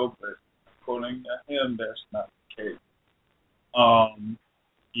think so, but according to him, that's not the case.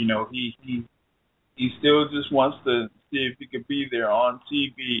 He still just wants to see if he could be there on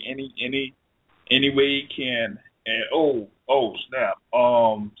TV any way he can. And oh snap!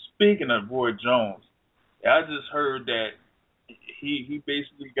 Speaking of Roy Jones, I just heard that he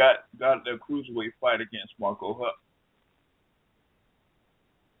basically got the cruiserweight fight against Marco Huck.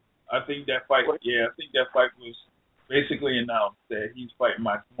 I think that fight was basically announced that he's fighting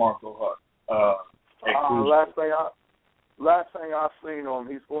Marco Huck. Last thing I seen on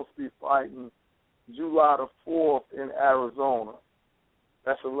him, he's supposed to be fighting July the 4th in Arizona.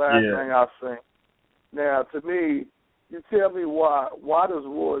 That's the last thing I've seen. Now, to me, you tell me why does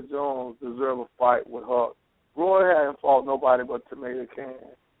Roy Jones deserve a fight with Huck? Roy hasn't fought nobody but Tomato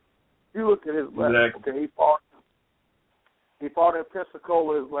Can. You look at his last. Okay, he fought in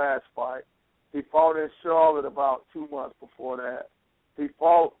Pensacola his last fight. He fought in Charlotte about 2 months before that. He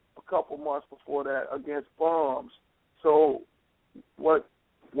fought a couple months before that against Bums. So,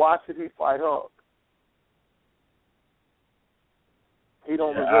 why should he fight Huck? He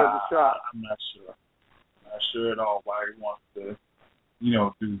don't deserve the shot. I'm not sure. Not sure at all why he wants to,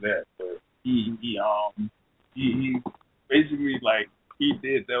 do that. But he basically, like, he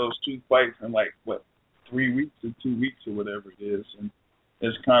did those two fights in 3 weeks or 2 weeks or whatever it is, and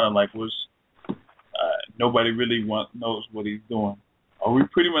it's kind of like nobody really knows what he's doing. We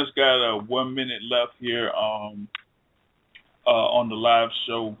pretty much got 1 minute left here on the live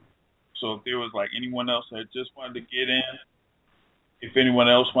show. So if there was anyone else that just wanted to get in, if anyone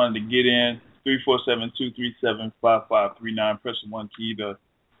else wanted to get in, 347-237-5539, press the 1 key to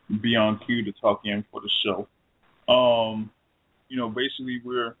be on cue to talk in for the show. Basically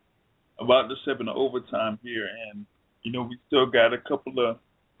we're about to step into overtime here, and we still got a couple of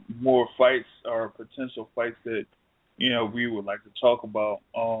more fights or potential fights that we would like to talk about.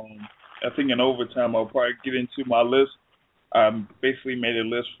 I think in overtime I'll probably get into my list. I basically made a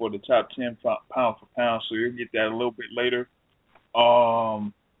list for the top 10 pound for pound, so you'll get that a little bit later.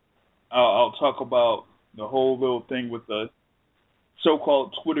 I'll talk about the whole little thing with the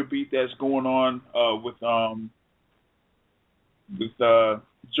so-called Twitter beat that's going on with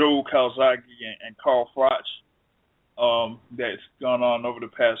Joe Calzaghe and Carl Froch. That's gone on over the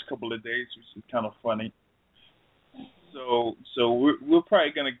past couple of days, which is kind of funny. So we're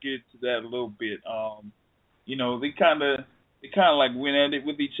probably gonna get to that a little bit. They kind of went at it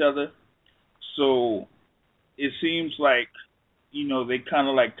with each other. So it seems like they kind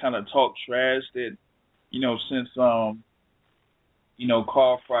of talk trash that since Carl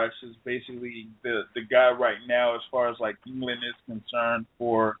Froch is basically the guy right now as far as England is concerned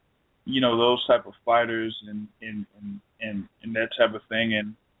for those type of fighters and that type of thing.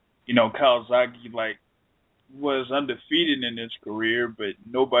 And Calzaghe was undefeated in his career, but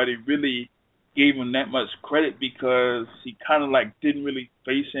nobody really gave him that much credit because he kind of didn't really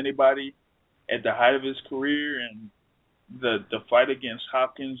face anybody at the height of his career, and the fight against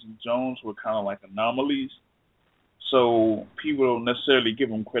Hopkins and Jones were kind of anomalies. So people don't necessarily give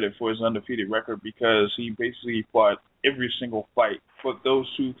him credit for his undefeated record because he basically fought every single fight. But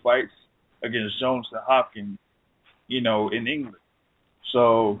those two fights against Jones and Hopkins, in England.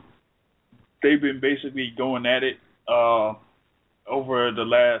 So they've been basically going at it over the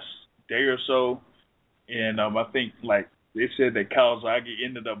last day or so, and I think they said that Kawasaki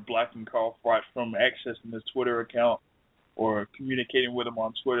ended up blocking Carl Froch from accessing his Twitter account or communicating with him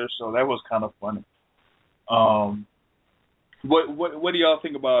on Twitter. So that was kind of funny. What do y'all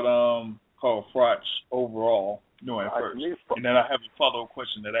think about Carl Froch overall? At first, and then I have a follow-up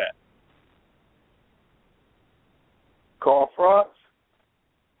question to that. Carl Froch?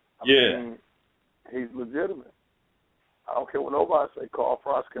 I Yeah. mean, he's legitimate. I don't care what nobody say. Carl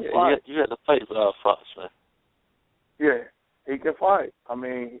Froch can fight. You had to fight Froch, man. Yeah, he can fight. I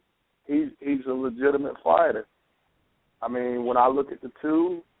mean, he's a legitimate fighter. I mean, when I look at the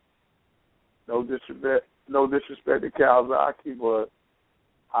two, no disrespect to Kawasaki, but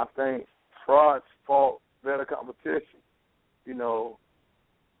I think Froch fought better competition.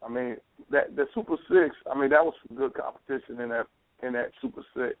 I mean, the Super Six. I mean, that was some good competition in that Super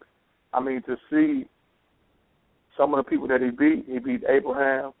Six. I mean, to see some of the people that he beat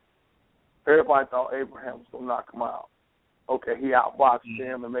Abraham. Everybody thought Abraham was gonna knock him out. Okay, he outboxed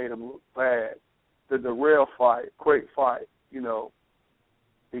him and made him look bad. The Darrell fight, great fight. He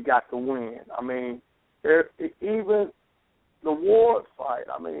got the win. I mean, even the Ward fight.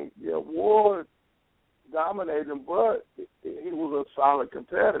 I mean, Ward dominated him, but he was a solid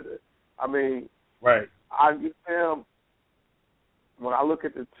competitor. I mean, right. I give him. When I look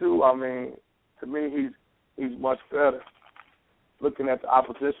at the two, I mean, to me, he's much better. Looking at the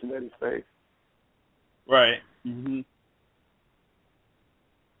opposition that he faced. Right. Mhm.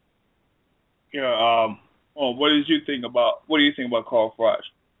 Yeah. What do you think about Carl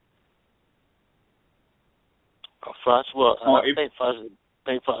Froch? Froch, well, I think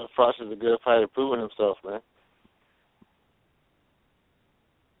Froch is a good fighter, proving himself, man.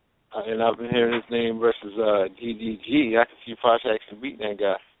 And I've been hearing his name versus DDG. I can see Froch actually beating that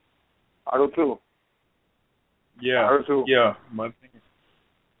guy. I do too. Yeah. I do too. Yeah. My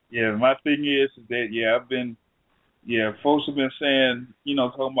thing is that folks have been saying,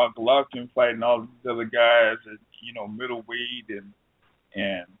 talking about Golovkin fighting all these other guys at, middleweight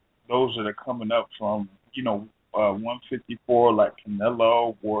and those that are coming up from, 154 like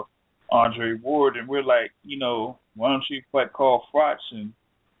Canelo or Andre Ward, and we're like, why don't you fight Carl Froch? And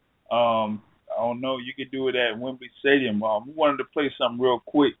I don't know, you could do it at Wembley Stadium. We wanted to play something real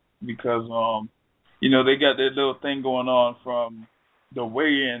quick because they got that little thing going on from the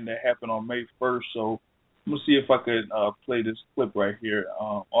weigh-in that happened on May 1st. So I'm gonna see if I could play this clip right here,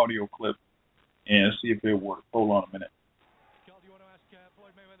 audio clip, and see if it works. Hold on a minute.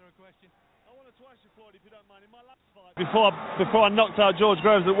 Before I knocked out George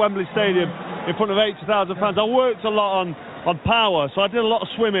Groves at Wembley Stadium in front of 80,000 fans, I worked a lot on power, so I did a lot of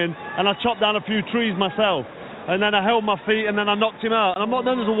swimming and I chopped down a few trees myself. And then I held my feet and then I knocked him out. And I'm not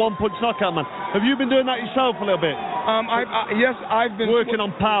known as a one-punch knockout, man. Have you been doing that yourself a little bit? Yes, I've been working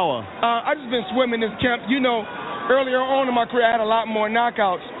on power. I've just been swimming this camp. Earlier on in my career, I had a lot more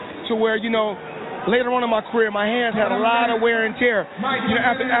knockouts to where, later on in my career, my hands had a lot of wear and tear.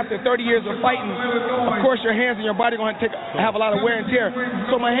 After 30 years of fighting, of course your hands and your body going to have a lot of wear and tear.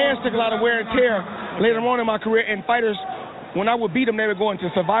 So my hands took a lot of wear and tear later on in my career. And fighters, when I would beat them, they would go into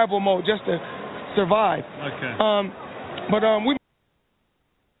survival mode just to survive. Okay.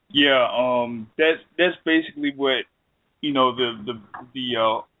 That's basically what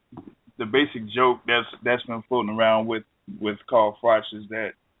the basic joke that's been floating around with Carl Froch is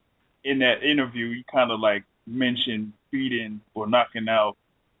that in that interview, he kind of mentioned beating or knocking out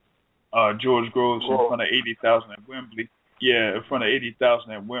George Groves in front of 80,000 at Wembley. Yeah, in front of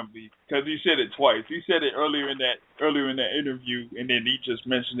 80,000 at Wembley, because he said it twice. He said it earlier in that interview, and then he just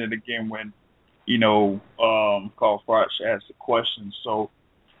mentioned it again when Carl Froch asked the question. So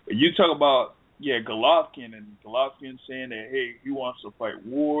you talk about Golovkin, and Golovkin saying that hey, he wants to fight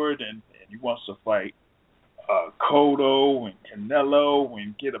Ward and he wants to fight Cotto and Canelo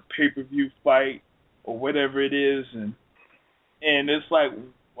and get a pay-per-view fight or whatever it is, and it's like,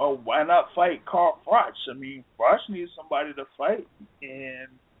 well, why not fight Carl Froch? I mean, Froch needs somebody to fight, and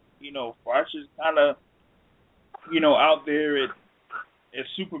Froch is kind of out there at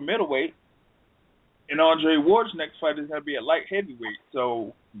super middleweight, and Andre Ward's next fight is going to be at light heavyweight.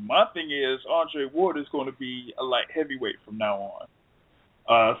 So my thing is, Andre Ward is going to be a light heavyweight from now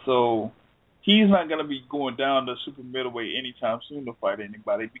on. So he's not going to be going down to super middleweight anytime soon to fight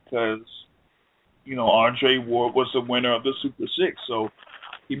anybody because, Andre Ward was the winner of the Super 6. So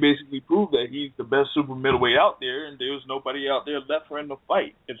he basically proved that he's the best super middleweight out there, and there was nobody out there left for him to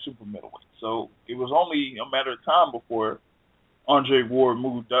fight at super middleweight. So it was only a matter of time before Andre Ward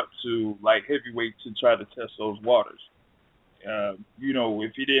moved up to light heavyweight to try to test those waters. You know,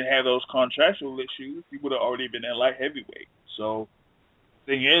 if he didn't have those contractual issues, he would have already been at light heavyweight. So,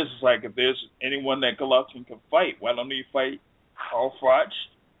 the thing is, like, if there's anyone that Golovkin can fight, why don't he fight Carl Froch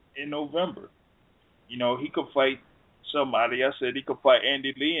in November? You know, he could fight somebody. I said he could fight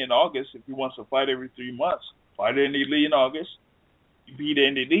Andy Lee in August if he wants to fight every 3 months. Fight Andy Lee in August. You beat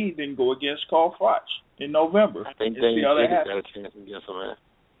Andy Lee, then go against Carl Froch in November. I think Daniel Jacobs got a chance against him, man.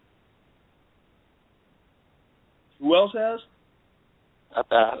 Who else has? I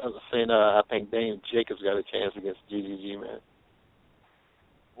think Daniel Jacobs got a chance against GGG, man.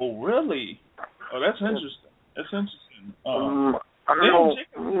 Oh, really? Oh, that's interesting. That's interesting. I Daniel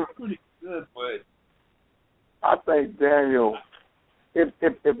Jacobs is pretty good, but I think Daniel, if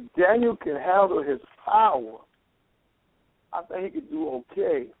Daniel can handle his power, I think he could do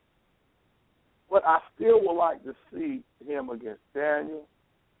okay. But I still would like to see him against Daniel.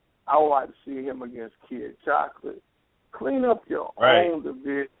 I would like to see him against Kid Chocolate. Clean up your own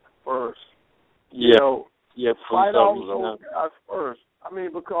division first. You know, fight all those guys first. I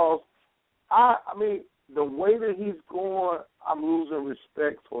mean, because I mean, the way that he's going, I'm losing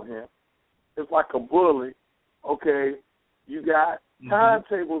respect for him. It's like a bully. Okay, you got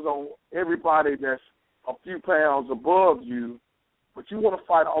timetables on everybody that's a few pounds above you, but you want to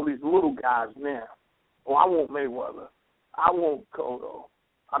fight all these little guys now. Oh, I want Mayweather. I want Cotto.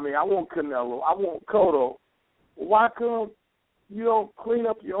 I mean, I want Canelo. I want Cotto. Why come you don't clean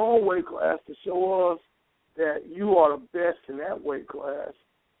up your own weight class to show us that you are the best in that weight class?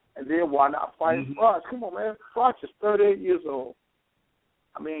 And then why not fight Froch? Come on, man. Froch is 38 years old.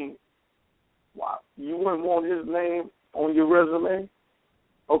 I mean, why you wouldn't want his name on your resume?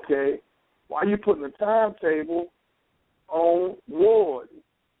 Okay. Why are you putting a timetable on Ward?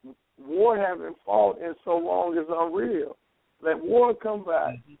 Ward haven't fought in so long is unreal. Let Ward come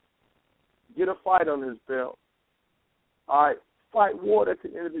back, get a fight on his belt. All right, fight Ward at the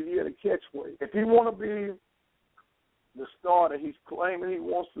end of the year to catch weight. If he want to be the star that he's claiming he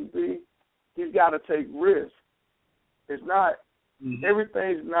wants to be, he's got to take risks. It's not,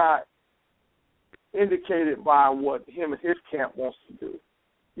 everything's not indicated by what him and his camp wants to do.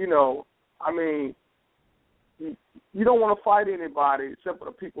 You know, I mean, you don't want to fight anybody except for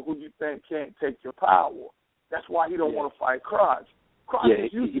the people who you think can't take your power. That's why he don't want to fight Crotch. Crotch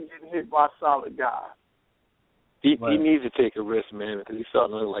is used to getting hit by a solid guy. He needs to take a risk, man, because he's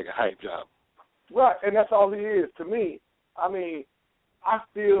starting to look like a hype job. Right, and that's all he is to me. I mean, I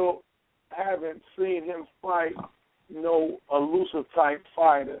still haven't seen him fight no elusive type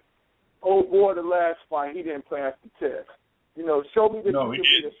fighter. Oh boy, the last fight he didn't pass the test. You know, show me that you can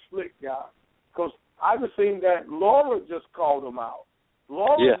be a slick guy. Because I just seen that Laura just called him out.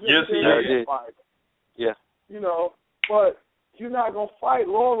 Laura just did. Yeah. You know, but you're not going to fight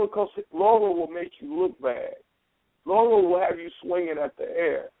Laura because Laura will make you look bad. Laura will have you swinging at the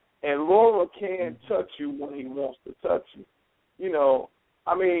air. And Laura can't touch you when he wants to touch you. You know,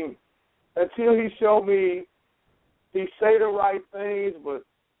 I mean, until he showed me he say the right things, but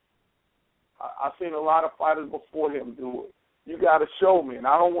I've seen a lot of fighters before him do it. You got to show me, and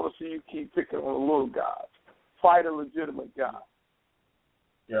I don't want to see you keep picking on the little guys. Fight a legitimate guy.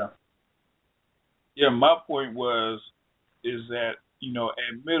 Yeah. Yeah, my point is that, you know,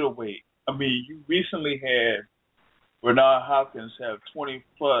 at middleweight, I mean, you recently had Bernard Hopkins have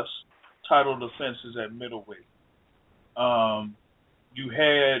 20-plus title defenses at middleweight. You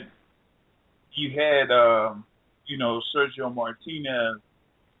had you know, Sergio Martinez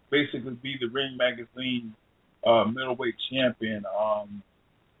basically be the Ring Magazine middleweight champion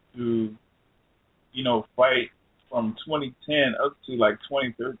to, you know, fight from 2010 up to like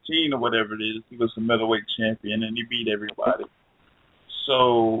 2013 or whatever it is. He was the middleweight champion and he beat everybody.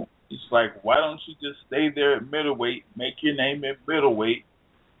 So it's like, why don't you just stay there at middleweight, make your name at middleweight,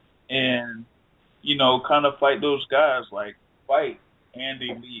 and, you know, kind of fight those guys, like fight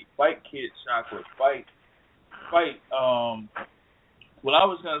Andy Lee, fight Kid Chocolate, fight well, I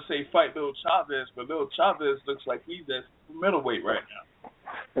was going to say fight Bill Chavez, but Bill Chavez looks like he's at middleweight right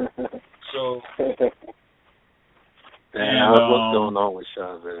now. So, damn, what's going on with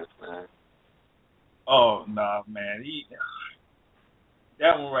Chavez, man? Oh, nah, man.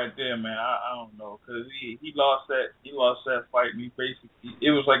 That one right there, man, I don't know, because he lost that fight, and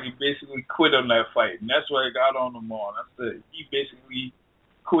it was like he basically quit on that fight, and that's why I got on him on. I said he basically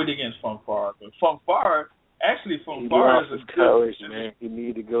quit against Fonfara, but Fonfara is his courage, man. He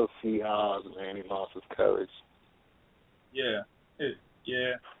needed to go see Oz, man. He lost his courage. Yeah,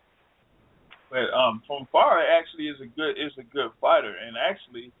 but Fonfara actually is a good fighter, and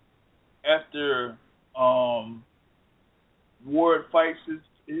actually after Ward fights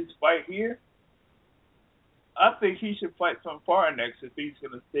his fight here, I think he should fight some far next if he's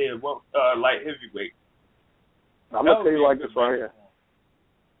going to stay at light heavyweight. I'm going to tell you like this right here.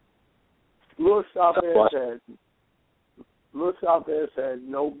 Louis Chavez had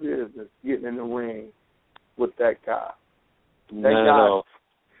no business getting in the ring with that guy. That guy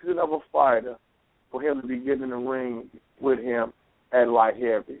is enough a fighter for him to be getting in the ring with him at light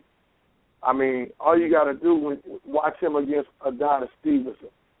heavy. I mean, all you got to do is watch him against Adonis Stevenson.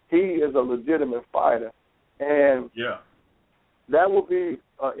 He is a legitimate fighter, and that will be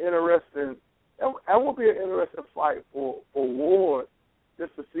an interesting. That will be an interesting fight for Ward,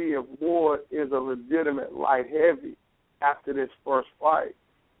 just to see if Ward is a legitimate light heavy after this first fight.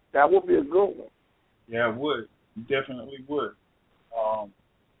 That would be a good one. Yeah, it would. It definitely would.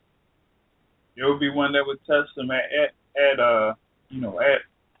 It would be one that would test him at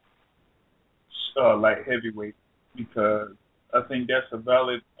light heavyweight, because I think that's a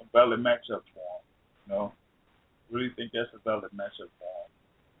valid matchup for him. You know, really think that's a valid matchup for him.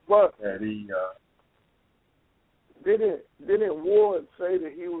 But that he didn't Ward say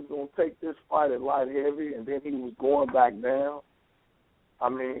that he was going to take this fight at light heavy and then he was going back down? I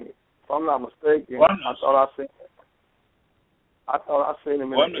mean, if I'm not mistaken, I thought I seen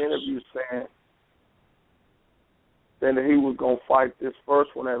him in an interview saying that he was going to fight this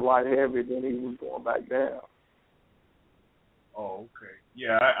first one at light heavy, then he was going back down. Oh, okay.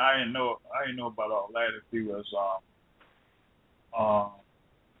 Yeah, I didn't know about all that. If he was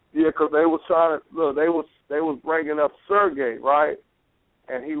yeah, because they was trying to look. They was bringing up Sergey, right?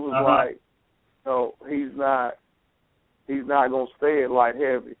 And he was like, no, he's not going to stay at light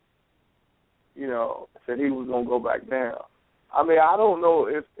heavy. You know, said he was going to go back down. I mean, I don't know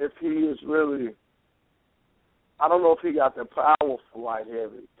if he is really. I don't know if he got the power for light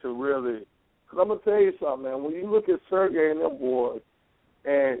heavy to really. Because I'm gonna tell you something, man. When you look at Sergey and them boys,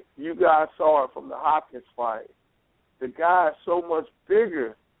 and you guys saw it from the Hopkins fight, the guy is so much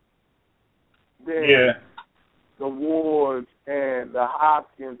bigger than the Wards and the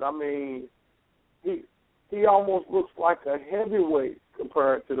Hopkins. I mean, he almost looks like a heavyweight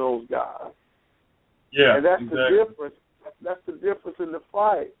compared to those guys. Yeah, and that's the difference. That's the difference in the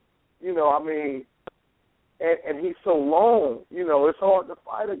fight. You know, I mean, and he's so long. You know, it's hard to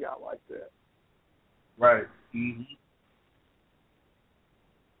fight a guy like that. Right. Mm-hmm.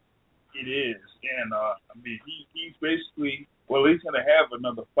 It is, and I mean, he's basically, well, he's going to have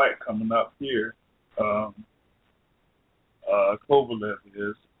another fight coming up here. Kovalev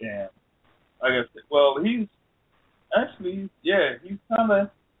is, and like I said, well, he's actually, he's kind of,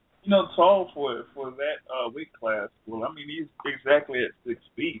 tall for that weight class. Well, I mean, he's exactly at 6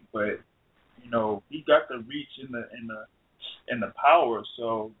 feet, but he got the reach and the power,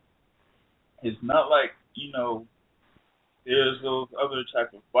 so it's not like there's those other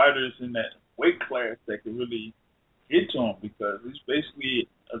type of fighters in that weight class that can really get to him, because he's basically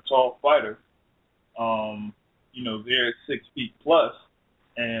a tall fighter. They're at 6 feet plus,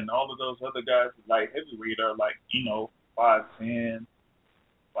 and all of those other guys like heavyweight are like 5'10",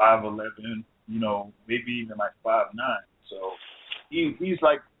 5'11", maybe even like 5'9". So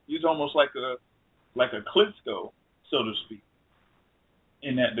he's almost like a Klitschko, so to speak,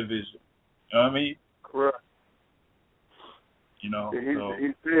 in that division. You know what I mean? Correct.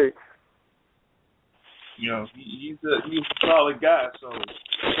 He's big. He's a solid guy, so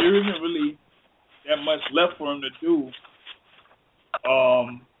there isn't really that much left for him to do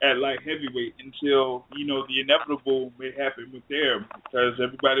at light heavyweight until the inevitable may happen with there, because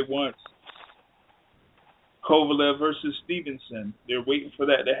everybody wants Kovalev versus Stevenson. They're waiting for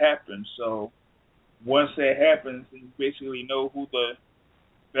that to happen. So once that happens, you basically know who the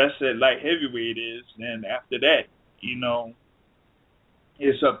best at light heavyweight is, and after that,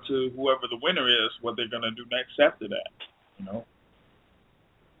 it's up to whoever the winner is what they're going to do next after that,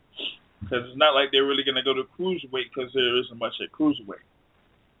 because it's not like they're really going to go to cruiserweight, because there isn't much at cruiserweight.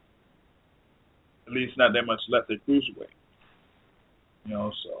 At least not that much left at cruiserweight.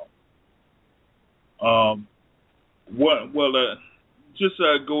 Just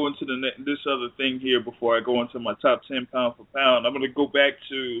go into this other thing here before I go into my top 10 pound for pound. I'm going to go back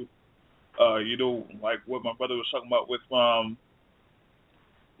to, like what my brother was talking about with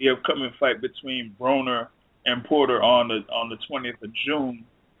the upcoming fight between Broner and Porter on the 20th of June,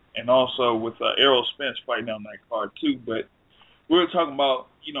 and also with Errol Spence fighting on that card too. But we were talking about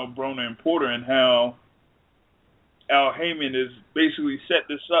Broner and Porter, and how Al Heyman has basically set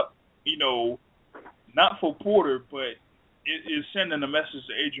this up, not for Porter, but it is sending a message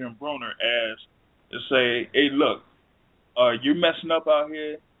to Adrian Broner as to say, hey, look, you're messing up out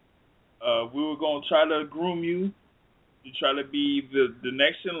here. We were going to try to groom you You try to be the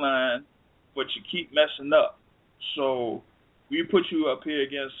next in line, but you keep messing up. So we put you up here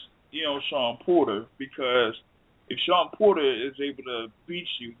against, Sean Porter, because if Sean Porter is able to beat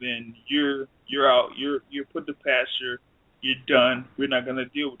you, then you're out. You're put to pasture. You're done. We're not gonna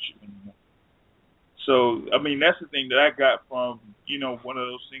deal with you anymore. So I mean, that's the thing that I got from one of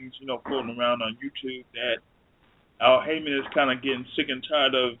those things floating around on YouTube, that Al Heyman is kind of getting sick and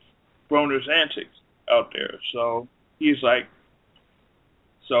tired of Broner's antics out there. So he's like,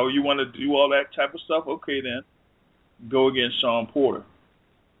 so you want to do all that type of stuff? Okay, then go against Sean Porter.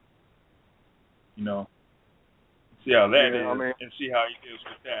 See how that is, and see how he deals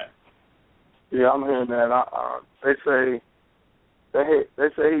with that. Yeah, I'm hearing that. They say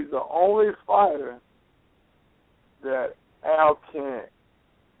he's the only fighter that Al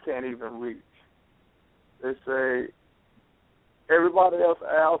can't even reach. They say everybody else,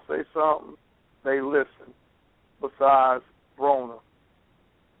 Al say something, they listen, besides Broner.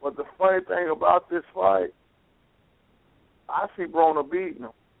 But the funny thing about this fight, I see Broner beating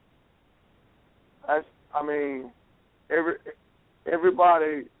him.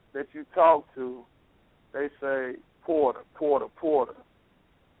 Everybody that you talk to, they say Porter. Porter,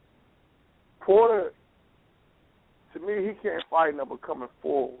 to me, he can't fight nothing but coming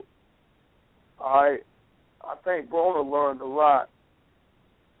forward. All right? I think Broner learned a lot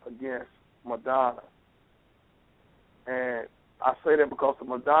against Madonna. And I say that because the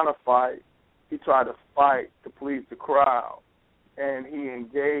Madonna fight, he tried to fight to please the crowd, and he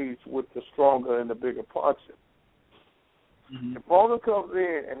engaged with the stronger and the bigger puncher. Mm-hmm. If Broner comes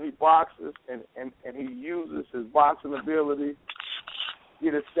in and he boxes and he uses his boxing ability,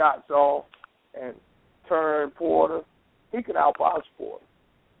 get his shots off, and turn Porter, he can outbox Porter.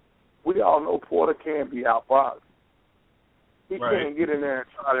 We all know Porter can be outboxed. He can't get in there and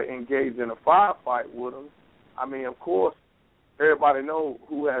try to engage in a firefight with him. I mean, of course, everybody knows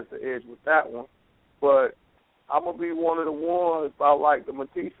who has the edge with that one. But I'm going to be one of the ones about like the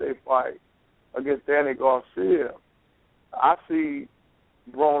Matisse fight against Danny Garcia. I see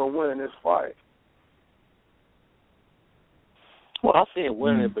Broner winning this fight. Well, I see him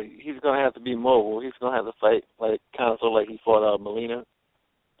winning it, but he's going to have to be mobile. He's going to have to fight kind of so like he fought Molina.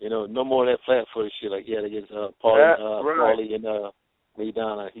 No more of that flat-footed shit like he had against Paulie and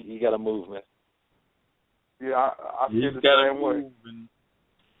Maidana. He got to move, man. Yeah, I see the same way.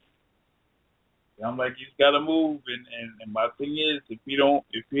 I'm like, he's got to move, and my thing is, if he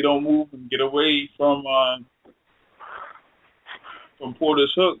don't move and get away from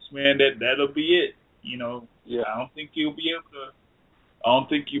Porter's hooks, man, that'll be it. Yeah. I don't think you'll be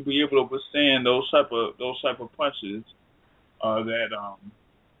able to withstand those type of punches that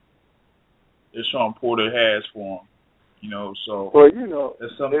Sean Porter has for him. So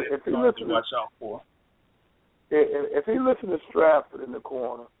that's something that you have to watch out for. If he listens to Stratford in the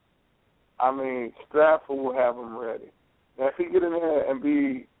corner, I mean, Stratford will have him ready. Now, if he get in there and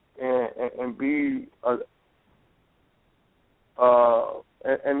be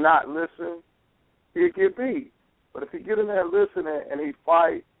and not listen, he'll get beat. But if he get in there and listen and he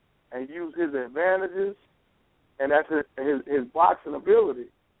fight and use his advantages, and that's his boxing ability,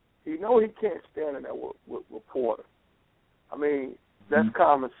 he know he can't stand in there with Porter. I mean, that's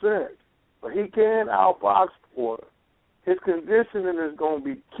common sense. But he can outbox Porter. His conditioning is going to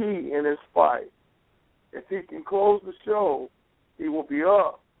be key in his fight. If he can close the show, he will be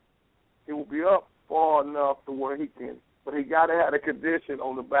up. He will be up far enough to where he can. But he got to have the condition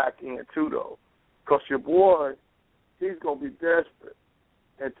on the back end, too, though. Because your boy, he's going to be desperate.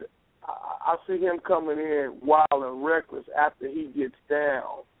 And I see him coming in wild and reckless after he gets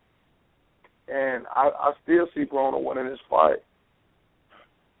down. And I still see Broner winning this fight.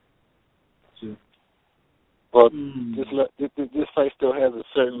 Well, this fight still has a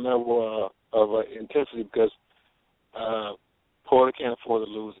certain level of intensity because Porter can't afford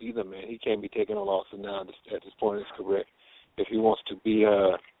to lose either, man. He can't be taking a loss now at this point in his career if he wants to be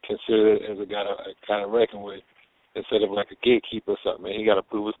considered as a guy to kind of reckon with instead of like a gatekeeper or something, man. He got to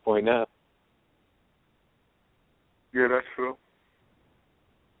prove his point now. Yeah, that's true.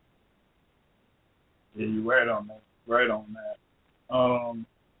 Yeah, you're right on that. Right on that.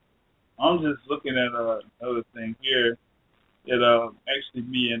 I'm just looking at another thing here that actually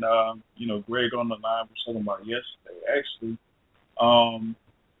me and Greg on the line were talking about yesterday. Actually, on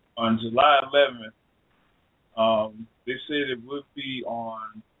July 11th, they said it would be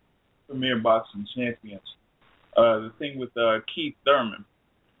on Premier Boxing Champions. The thing with Keith Thurman.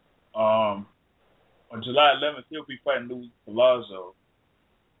 On July 11th, he'll be fighting Luis Palazzo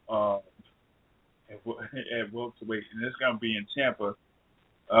at welterweight, and it's gonna be in Tampa.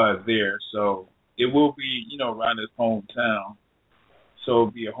 There, so it will be, around his hometown. So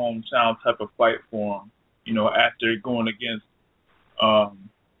it'll be a hometown type of fight for him, after going against,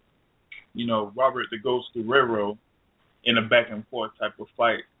 Robert the Ghost Guerrero in a back and forth type of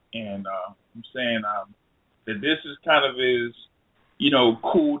fight. And I'm saying that this is kind of his,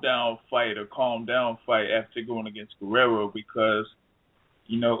 cool down fight or calm down fight after going against Guerrero, because,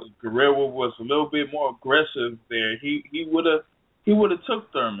 Guerrero was a little bit more aggressive there. He would have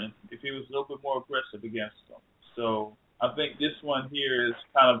took Thurman if he was a little bit more aggressive against him. So I think this one here is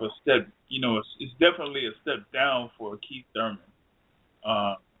kind of a step, it's definitely a step down for Keith Thurman.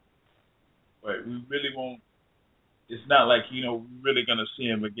 But we really won't. It's not like we're really gonna see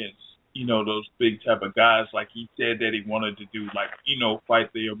him against those big type of guys like he said that he wanted to do, like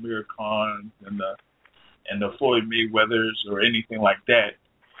fight the Amir Khans and the Floyd Mayweathers or anything like that.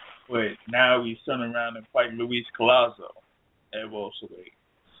 But now he's turning around and fighting Luis Collazo at welterweight.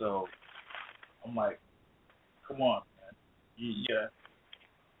 So I'm like, come on, man. Yeah.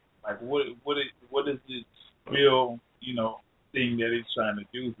 Like what is this real thing that he's trying to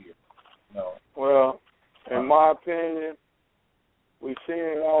do here? Well, in my opinion, we've seen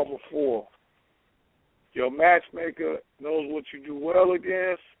it all before. Your matchmaker knows what you do well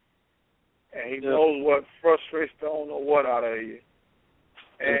against, and he knows what frustrates the don't know what out of you.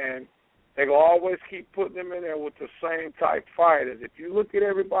 And they will always keep putting them in there with the same type fighters. If you look at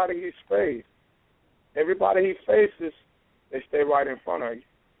everybody he faces, they stay right in front of you.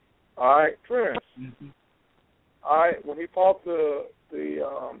 All right, Prince. Mm-hmm. All right, when he fought the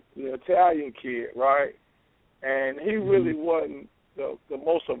Italian kid, right, and he really wasn't the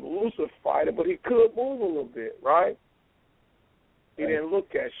most elusive fighter, but he could move a little bit, right? He didn't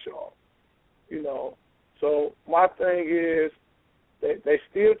look that sharp, So my thing is they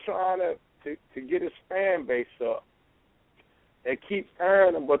still trying to get his fan base up. They keep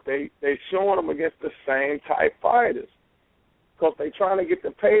airing them, but they showing them against the same type fighters because they trying to get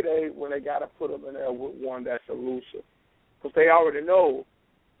the payday when they got to put them in there with one that's elusive. Because they already know,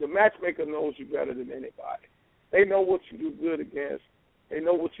 the matchmaker knows you better than anybody. They know what you do good against. They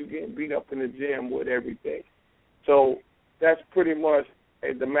know what you're getting beat up in the gym with every day. So that's pretty much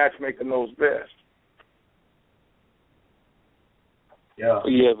the matchmaker knows best. Yeah,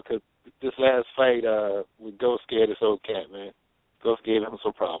 because this last fight with Ghost scared this old cat, man. Ghost gave him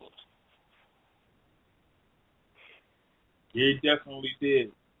some problems. Yeah, he definitely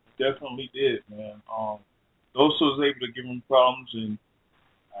did. Man. Ghost was able to give him problems, and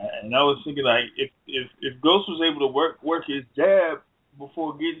I was thinking, like, if Ghost was able to work his jab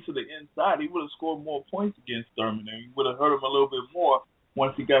before getting to the inside, he would have scored more points against Thurman, and he would have hurt him a little bit more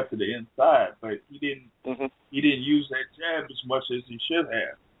once he got to the inside. But he didn't. Mm-hmm. He didn't use that jab as much as he should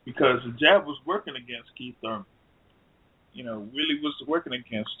have, because the jab was working against Keith Thurman. Really was working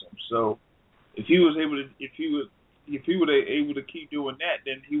against him. So if he was able to, if he would have able to keep doing that,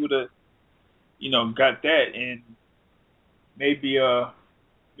 then he would have, got that, and maybe I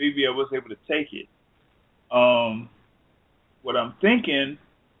was able to take it. What I'm thinking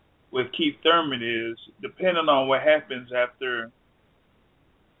with Keith Thurman is, depending on what happens after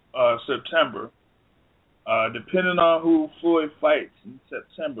September, depending on who Floyd fights in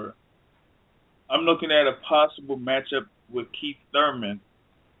September, I'm looking at a possible matchup with Keith Thurman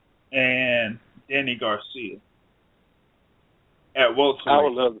and Danny Garcia at welterweight. I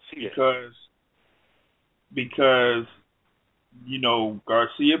would love to see it. Because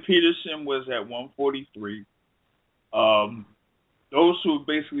Garcia Peterson was at 143. Those who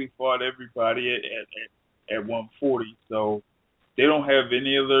basically fought everybody at 140, so they don't have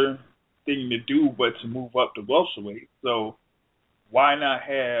any other thing to do but to move up to welterweight. So why not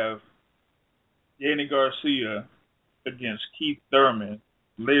have Danny Garcia against Keith Thurman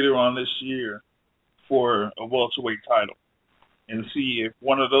later on this year for a welterweight title, and see if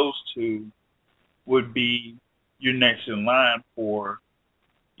one of those two would be your next in line for,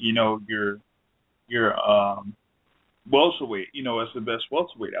 your welterweight, as the best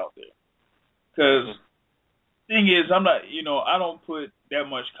welterweight out there. Because thing is, I'm not, I don't put that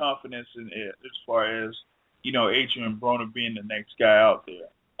much confidence in it as far as, Adrian Broner being the next guy out there.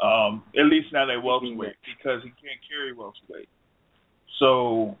 At least not at welterweight, because he can't carry welterweight.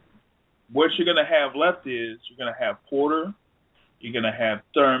 So what you're going to have left is you're going to have Porter, you're going to have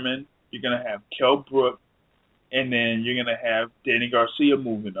Thurman, you're going to have Kell Brook, and then you're going to have Danny Garcia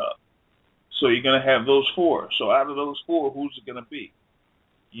moving up. So you're going to have those four. So out of those four, who's it going to be?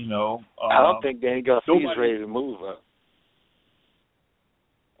 I don't think Danny Garcia is ready to move up.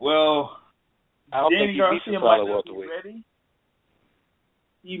 Well, I don't Danny think Garcia might not be ready.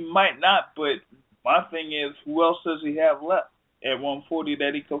 He might not, but my thing is, who else does he have left at 140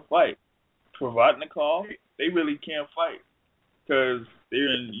 that he could fight? Provodnikov, they really can't fight because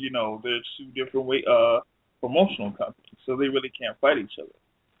they're in, they're two different promotional companies, so they really can't fight each other.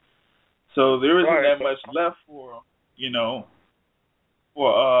 So there isn't that much left for,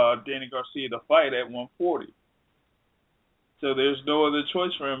 for Danny Garcia to fight at 140. So there's no other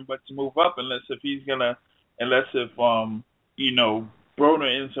choice for him but to move up unless if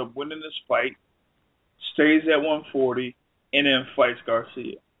Broner ends up winning this fight, stays at 140, and then fights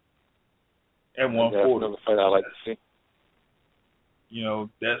Garcia at 140. That's another fight I like to see.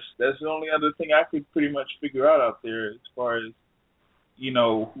 That's the only other thing I could pretty much figure out there as far as,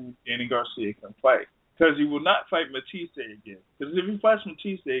 who Danny Garcia can fight. Because he will not fight Matisse again. Because if he fights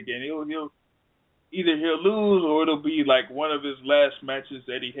Matisse again, he'll lose or it'll be like one of his last matches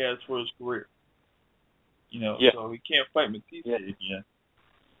that he has for his career. So he can't fight Matisse again.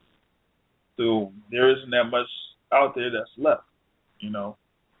 So there isn't that much out there that's left,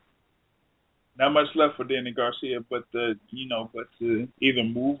 Not much left for Danny Garcia, but to either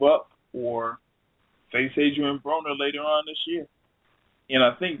move up or face Adrian Broner later on this year. And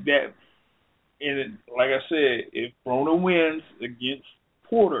I think that, like I said, if Broner wins against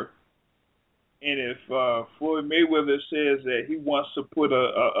Porter, and if Floyd Mayweather says that he wants to put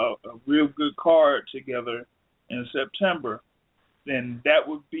a real good card together in September, then that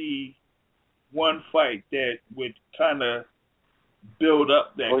would be one fight that would kind of build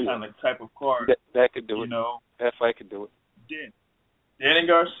up that kind of type of card. That could do it. That fight could do it. Danny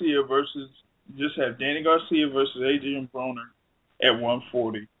Garcia versus Adrian Broner at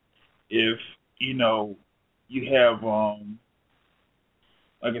 140. If, you have,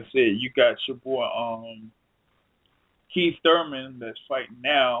 like I said, you got your boy Keith Thurman that's fighting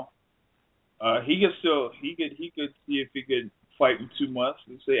now. He could see if he could fight in 2 months.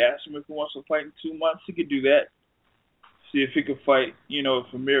 Let's say ask him if he wants to fight in 2 months. He could do that. See if he could fight.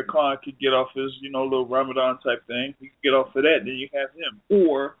 If Amir Khan could get off his little Ramadan type thing, he could get off of that. Then you have him,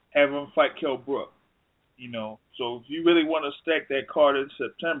 or have him fight Kell Brook. So if you really want to stack that card in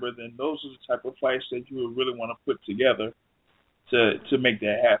September, then those are the type of fights that you would really want to put together to make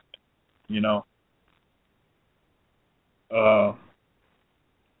that happen. I'm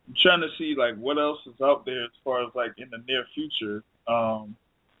trying to see like what else is out there as far as like in the near future, as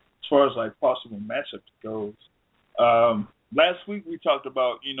far as like possible matchups goes. Last week we talked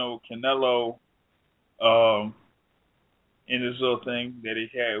about Canelo and his little thing that he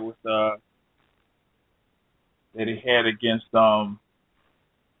had with against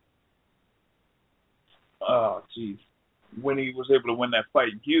when he was able to win that fight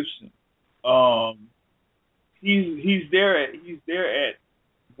in Houston. He's there at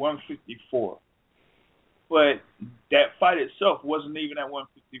 154. But that fight itself wasn't even at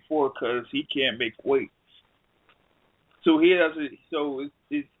 154 because he can't make weight. So he doesn't. So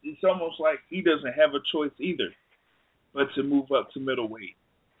it's almost like he doesn't have a choice either, but to move up to middleweight.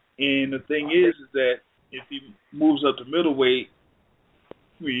 And the thing is that if he moves up to middleweight,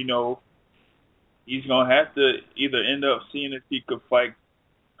 he's gonna have to either end up seeing if he could fight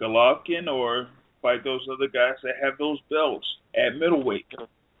Golovkin or fight those other guys that have those belts at middleweight.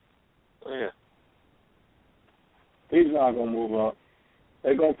 Yeah. He's not going to move up.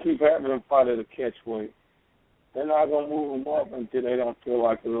 They're going to keep having him fight at a catch weight. They're not going to move him up until they don't feel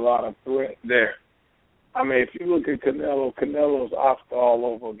like there's a lot of threat there. I mean, if you look at Canelo's Oscar all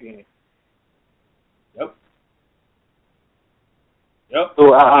over again. Yep.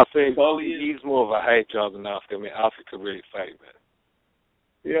 So I think he's more of a height job than Oscar. I mean, Oscar could really fight better.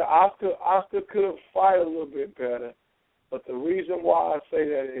 Yeah, Oscar could fight a little bit better, but the reason why I say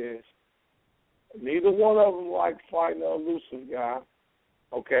that is neither one of them like fighting an elusive guy.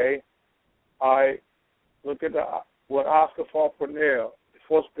 Okay, all right. Look at what Oscar fought Pernell. It's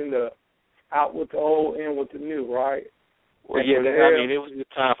supposed to be the out with the old, in with the new, right? Well, yeah, I mean, it was the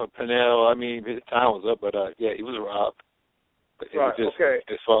time for Pernell. I mean, his time was up, but yeah, he was robbed. But it was just,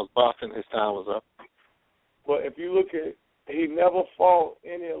 as far as boxing, his time was up. But if you look at, he never fought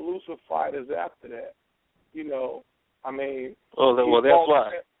any elusive fighters after that. I mean. Well, that's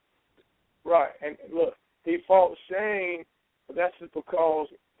why. Right, and look, he fought Shane, but that's just because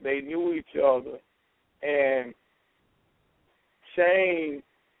they knew each other. And Shane,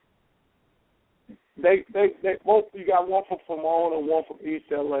 they both, you got one from Pomona and one from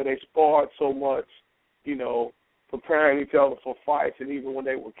East LA. They sparred so much, preparing each other for fights, and even when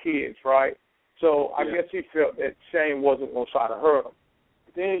they were kids, right? So I guess he felt that Shane wasn't going to try to hurt him.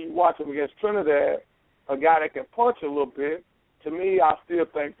 But then you watch him against Trinidad, a guy that can punch a little bit. To me, I still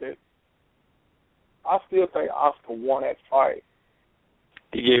think Oscar won that fight.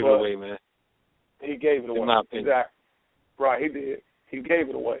 He gave it away, man. He gave it away. In my opinion. Exactly. Right, he did. He gave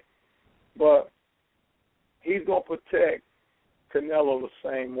it away. but he's going to protect Canelo the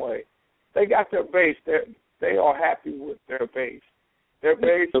same way. They got their base. They are happy with their base. Their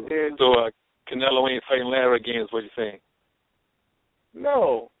base is... So Canelo ain't fighting Lara again is what you're saying?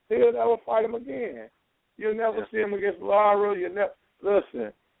 No, he'll never fight him again. You'll never see him against Lara.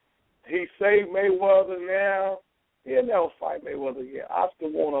 Listen, he saved Mayweather now. He'll never fight Mayweather again. Oscar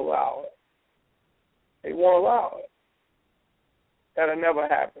won't allow it. He won't allow it. That'll never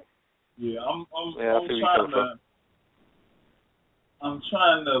happen. Yeah, I'm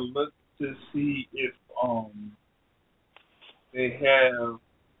trying to look to see if they have.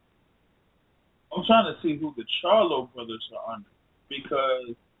 I'm trying to see who the Charlo brothers are under,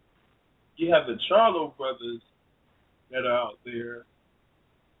 because you have the Charlo brothers that are out there,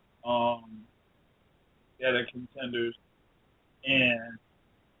 that are contenders, and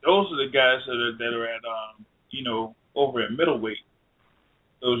those are the guys that are at over at middleweight.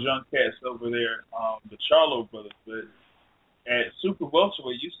 Those young cats over there, the Charlo brothers. But at super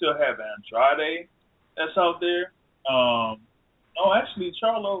welterweight, you still have Andrade that's out there. No, actually, the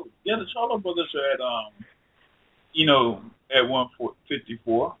Charlo brothers are at at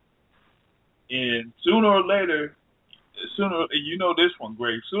 154. And sooner or later, this one,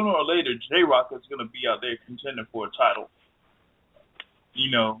 Greg. Sooner or later, J-Rock is going to be out there contending for a title.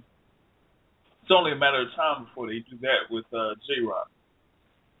 It's only a matter of time before they do that with J-Rock.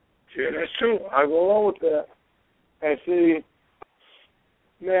 Yeah, that's true. I go along with that. And see,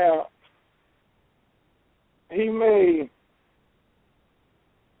 now, he may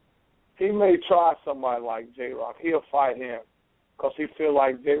try somebody like J-Rock. He'll fight him because he feel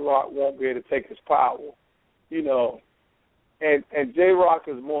like J-Rock won't be able to take his power, And J-Rock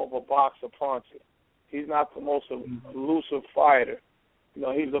is more of a boxer puncher. He's not the most elusive fighter.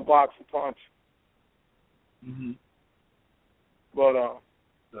 He's a boxer puncher. Mm-hmm. But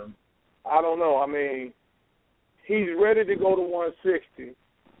I don't know. I mean, he's ready to go to 160.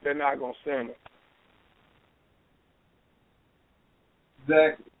 They're not going to send him.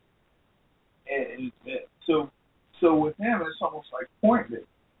 Exactly. And so with him, it's almost like pointless,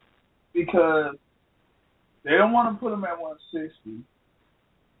 because they don't want to put him at 160,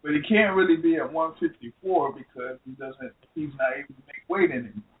 but he can't really be at 154 because he's not able to make weight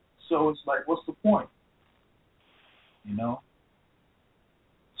anymore. So it's like, what's the point?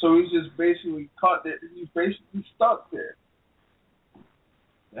 So he's just basically caught that. He's basically stuck there.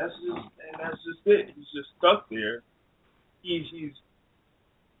 That's just it. He's just stuck there. He's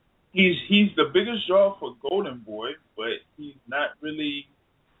the biggest draw for Golden Boy, but he's not really,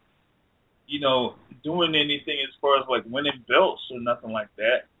 doing anything as far as like winning belts or nothing like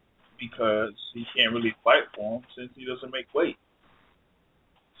that, because he can't really fight for him since he doesn't make weight.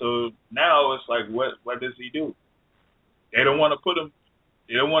 So now it's like, what does he do? They don't want to put him.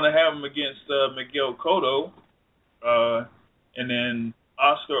 They don't want to have him against Miguel Cotto, and then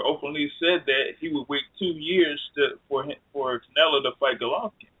Oscar openly said that he would wait 2 years for Canelo to fight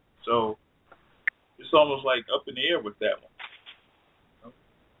Golovkin. So it's almost like up in the air with that one.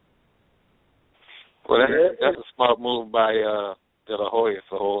 Well, that's a smart move by De La Hoya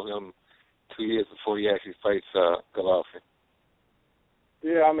to hold him 2 years before he actually fights Golovkin.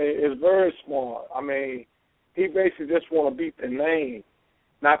 Yeah, I mean, it's very smart. I mean, he basically just want to beat the name,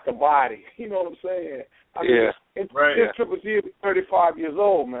 not the body. You know what I'm saying? I mean, Triple G is 35 years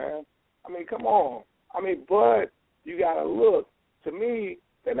old, man. I mean, come on. I mean, but you got to look. To me,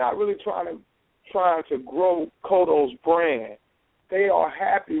 they're not really trying to grow Cotto's brand. They are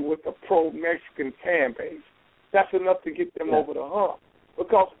happy with the pro-Mexican fan base. That's enough to get them over the hump.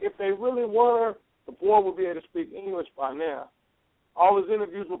 Because if they really were, the boy would be able to speak English by now. All his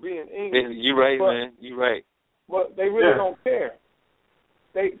interviews will be in English. You're right, man. You're right. But they really don't care.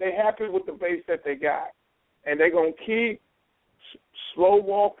 They happy with the base that they got. And they're going to keep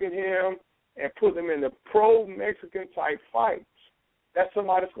slow-walking him and put him in the pro-Mexican type fights. That's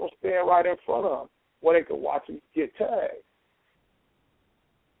somebody that's going to stand right in front of him where they can watch him get tagged.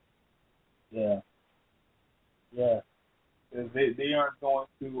 Yeah. They aren't going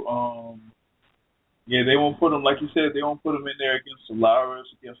to, they won't put him, like you said, they won't put him in there against the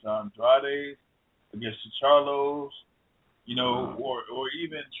Lauras, against the Andrades, against the Charlos, or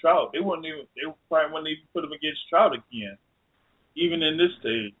even Trout. They probably wouldn't even put him against Trout again, even in this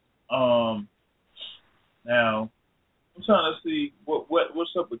stage. Now, I'm trying to see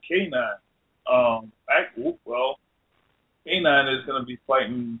what's up with K9. K9 is going to be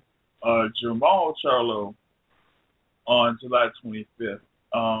fighting Jamal Charlo on July 25th.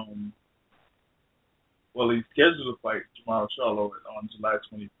 He's scheduled to fight Jamal Charlo on July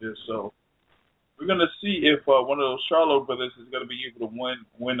 25th. So we're gonna see if one of those Charlo brothers is gonna be able to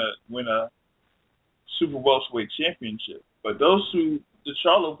win a super welterweight championship. But those two, the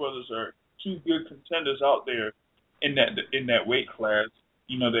Charlo brothers, are two good contenders out there in that weight class.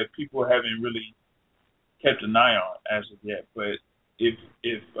 You know, that people haven't really kept an eye on as of yet. But if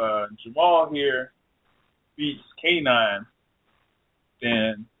Jamal here beats K9,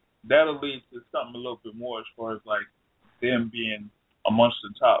 then that'll lead to something a little bit more as far as like them being amongst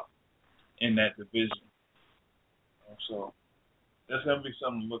the top in that division. So that's gonna be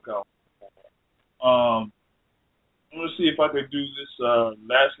something to look out for. I'm gonna see if I could do this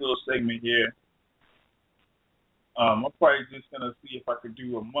last little segment here. I'm probably just gonna see if I could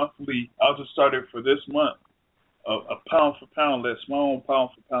do a monthly. I'll just start it for this month. A pound for pound list, my own pound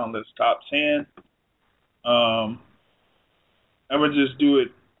for pound list, top 10. I'm gonna just do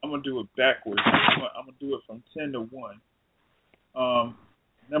it. I'm gonna do it backwards. I'm gonna do it from 10 to 1.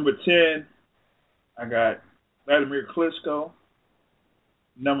 Number 10, I got Vladimir Klitschko.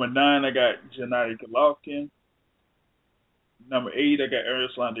 Number 9, I got Gennady Golovkin. Number 8, I got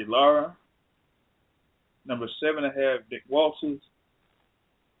Erislan De Lara. Number 7, I have Nick Walters.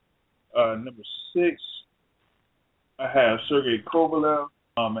 Number 6, I have Sergey Kovalev.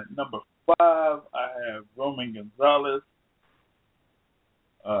 At number 5, I have Roman Gonzalez.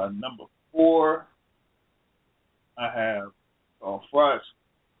 Number 4, I have Froch.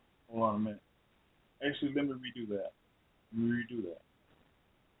 Hold on a minute. Actually, let me redo that.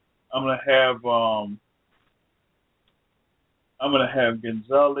 I'm gonna have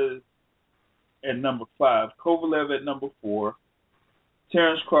Gonzalez at number 5, Kovalev at number 4,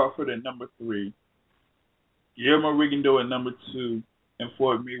 Terrence Crawford at number 3, Guillermo Rigondeaux at number 2, and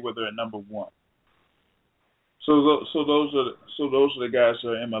Floyd Mayweather at number 1. So those are the guys that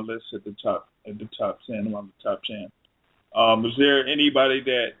are in my list at the top 10. Around the top 10. Is there anybody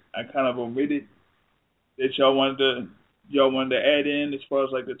that I kind of omitted that y'all wanted to add in as far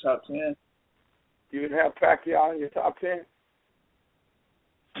as like the top 10? You didn't have Pacquiao in your top 10?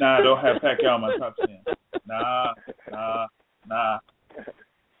 Nah, I don't have Pacquiao in my top 10. Nah.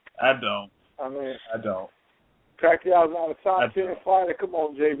 I don't. I don't. Pacquiao's not a top 10 fighter. Come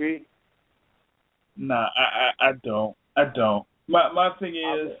on, JB. Nah, I don't. My thing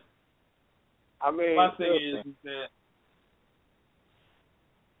is. My thing is that.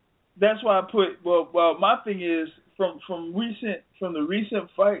 That's why I put. Well, my thing is from the recent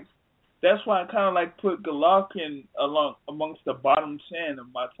fights. That's why I kind of like put Golovkin amongst the bottom 10 of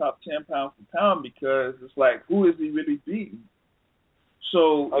my top 10 pound for pound, because it's like, who is he really beating?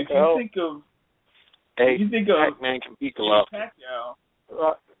 So if you think of Pac-Man can beat Golovkin.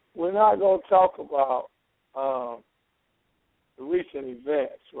 Pacquiao. We're not going to talk about the recent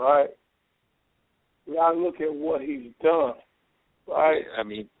events, right? We got to look at what he's done, right? I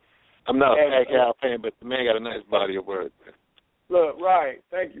mean, I'm not a Pacquiao fan, but the man got a nice body of work. Look, right.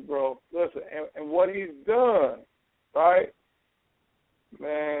 Thank you, bro. Listen, and what he's done, right?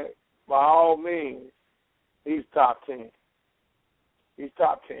 Man, by all means, he's top 10. He's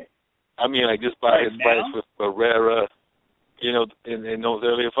top 10. I mean, like just by his fights with Barrera, you know, in those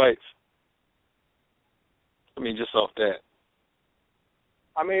earlier fights. I mean, just off that.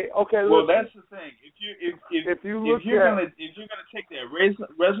 I mean, okay. Well, that's the thing. If you're gonna take that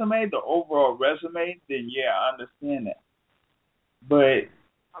resume, the overall resume, then yeah, I understand that. But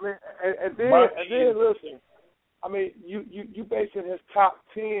I mean, and then listen. I mean, you basing his top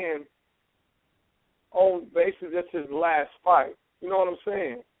 10 on basis that's his last fight. You know what I'm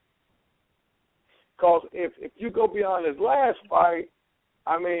saying? Because if you go beyond his last fight,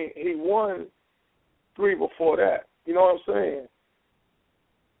 I mean, he won 3 before that. You know what I'm saying?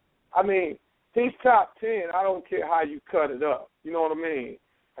 I mean, he's top 10. I don't care how you cut it up. You know what I mean?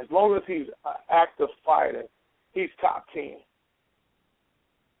 As long as he's an active fighter, he's top 10.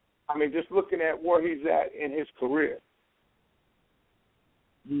 I mean, just looking at where he's at in his career.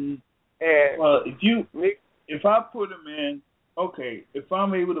 And well, if I put him in, okay, if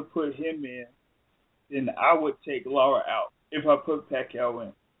I'm able to put him in, then I would take Lara out if I put Pacquiao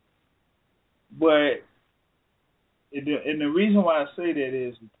in. But and the reason why I say that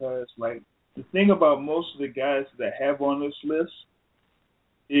is because, like, the thing about most of the guys that have on this list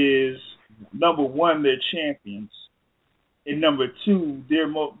is, number one, they're champions, and number two,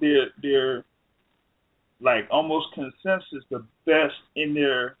 they're like almost consensus the best in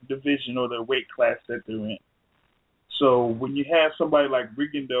their division or their weight class that they're in. So when you have somebody like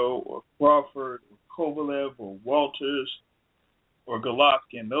Rigondeaux or Crawford or Kovalev or Walters or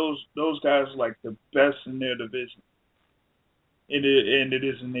Golovkin, those guys are like the best in their division. And it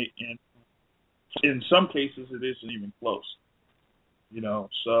isn't, in some cases, it isn't even close. You know,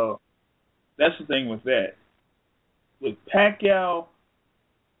 so that's the thing with that. With Pacquiao,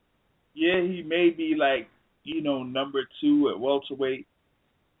 yeah, he may be like, number 2 at welterweight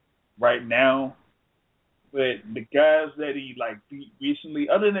right now. But the guys that he like beat recently,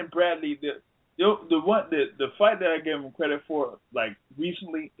 other than Bradley, the fight that I gave him credit for like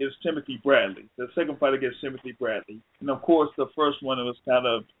recently is Timothy Bradley. The second fight against Timothy Bradley, and of course the first one was kind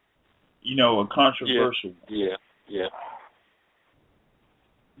of, a controversial one. Yeah.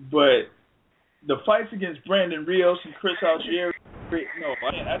 But the fights against Brandon Rios and Chris Algieri, no,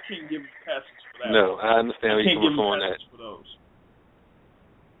 I can't give him passes for that. No, I understand where you're coming from on that. For those.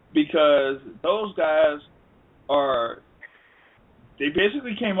 Because those guys they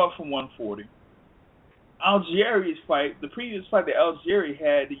basically came up from 140. Algieri's fight, the previous fight that Algieri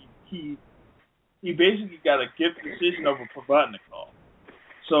had, he basically got a gift decision over Provodnikov.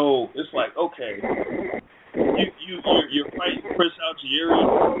 So it's like, okay, you're fighting Chris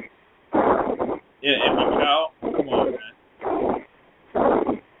Algieri and Macau, come on, man.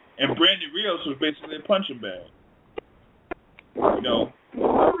 And Brandon Rios was basically a punching bag. So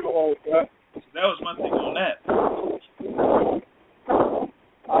that was my thing on that.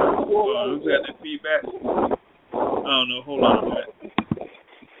 Who's got that feedback? I don't know. Hold on a minute.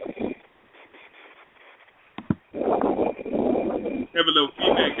 Have a little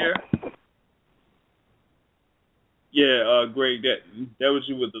feedback there. Yeah, Greg, that was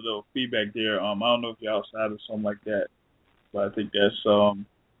you with the little feedback there. I don't know if you're outside or something like that, but I think that's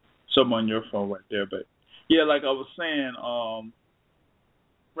something on your phone right there. But yeah, like I was saying,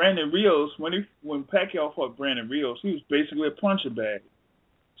 Brandon Rios, when Pacquiao fought Brandon Rios, he was basically a punching bag,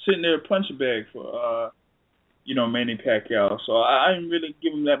 sitting there punching bag for Manny Pacquiao. So I didn't really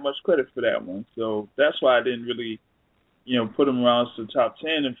give him that much credit for that one. So that's why I didn't really put him around to the top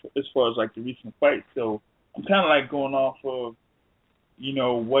 10 as far as like the recent fights. So I'm kind of like going off of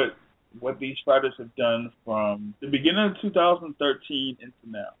what these fighters have done from the beginning of 2013 into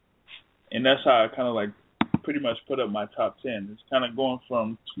now, and that's how I kind of like pretty much put up my top 10. It's kind of going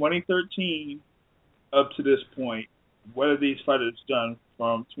from 2013 up to this point. What have these fighters done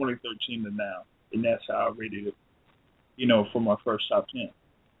from 2013 to now? And that's how I rated it, for my first top 10.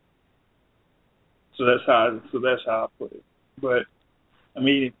 So that's how I put it. But I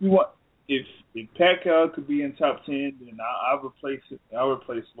mean, if Pacquiao could be in top 10, then I'll replace it. I'll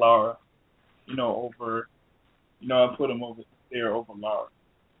replace Lara, over. I put him over there over Lara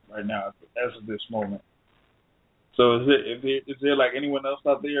right now as of this moment. So is there like anyone else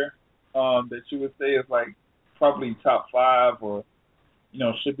out there that you would say is like probably top 5 or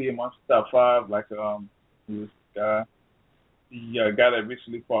should be amongst the top 5, like who's the guy that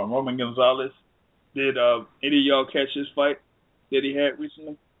recently fought Roman Gonzalez? Did any of y'all catch his fight that he had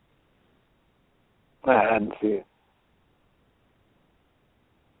recently? I hadn't seen it.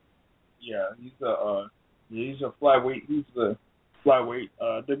 Yeah, he's a flyweight. He's the flyweight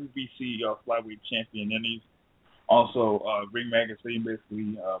WBC flyweight champion, and he's also Ring Magazine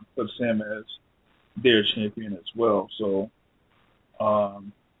basically puts him as their champion as well. So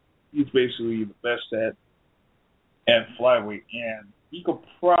he's basically the best at flyweight, and he could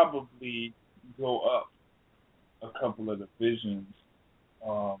probably go up a couple of divisions.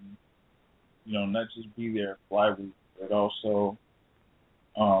 Not just be there at flyweight, but also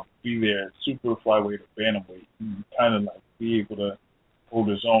be there at super flyweight or bantamweight, and kind of like be able to hold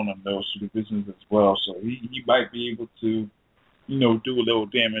his own on those two divisions as well. So he might be able to, do a little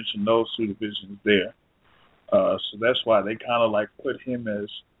damage in those two divisions there. So that's why they kind of like put him as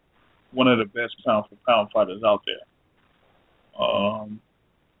one of the best pound for pound fighters out there.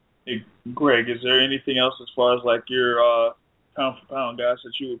 Hey, Greg, is there anything else as far as like your pound for pound guys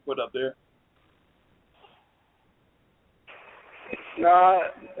that you would put up there? Nah,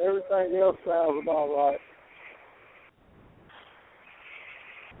 everything else sounds about right.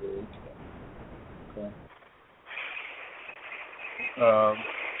 Okay. Yeah,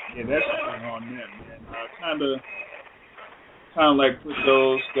 that's the thing on that, man. I kind of like put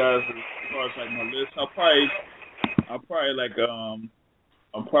those guys as far as like my list. I'll probably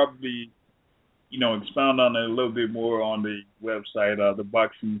expound on it a little bit more on the website,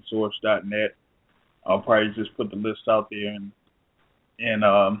 theboxingsource.net. I'll probably just put the list out there and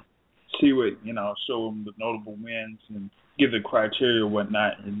see what, show them the notable wins and give the criteria or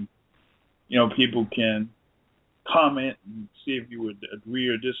whatnot. And, people can comment and see if you would agree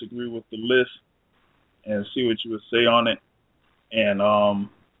or disagree with the list and see what you would say on it. And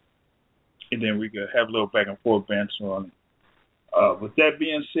then we could have a little back and forth banter on it. With that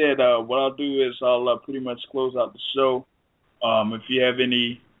being said, what I'll do is I'll pretty much close out the show. If you have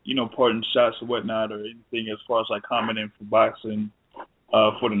any, parting shots or whatnot or anything as far as like commenting for boxing,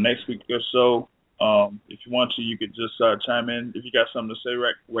 for the next week or so. If you want to, you could just chime in if you got something to say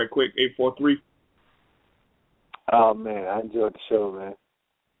right quick. 843. Oh man, I enjoyed the show, man.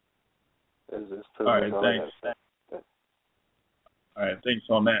 It's all right, thanks. All right, thanks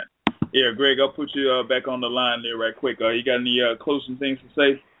on that. Yeah, Greg, I'll put you back on the line there right quick. You got any closing things to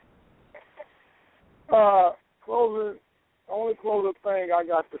say? Only closing thing I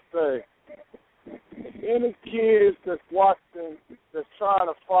got to say. Any kids that's watching, that's trying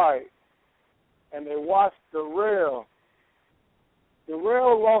to fight, and they watch Darrell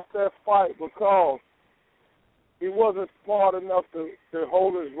lost that fight because he wasn't smart enough to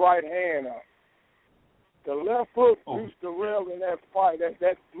hold his right hand up. The left hook beats Darrell in that fight.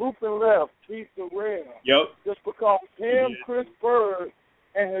 That looping left beats Darrell. Yep. Just because him, Chris Bird,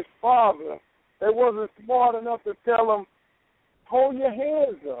 and his father, they wasn't smart enough to tell him, hold your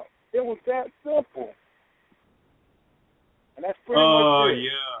hands up. It was that simple. And that's pretty much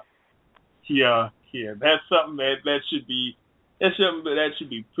it. Yeah. That's something that should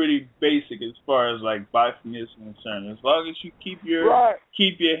be pretty basic as far as like boxing is concerned. As long as you keep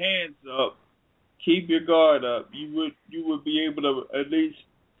your hands up, keep your guard up, you would be able to at least,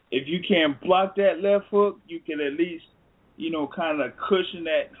 if you can't block that left hook, you can at least, kind of cushion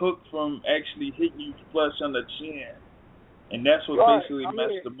that hook from actually hitting you flush on the chin. And that's what basically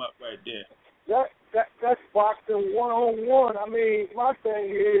messed them up right there. That's boxing 101. I mean, my thing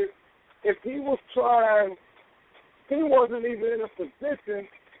is, if he was trying, he wasn't even in a position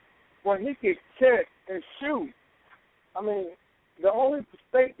where he could catch and shoot. I mean, the only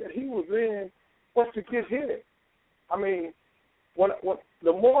state that he was in was to get hit. I mean, when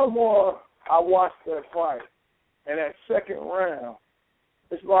the more and more I watched that fight and that second round,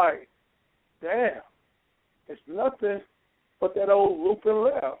 it's like, damn, it's nothing but that old looping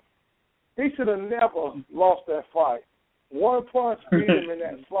left. He should have never lost that fight. One punch beat him in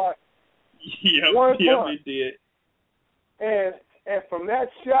that fight. Yep, he did. And from that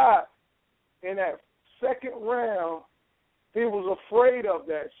shot in that second round, he was afraid of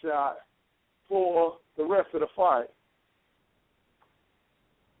that shot for the rest of the fight.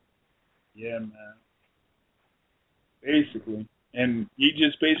 Yeah, man. Basically. And he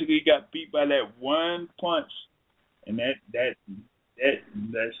just basically got beat by that one punch. And that's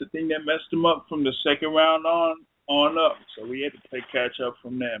the thing that messed him up from the second round on up. So we had to play catch up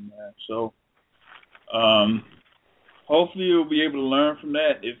from there, man. So hopefully he'll be able to learn from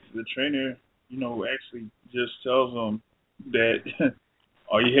that if the trainer, actually just tells him that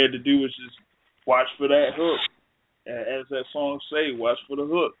all you had to do was just watch for that hook. As that song say, watch for the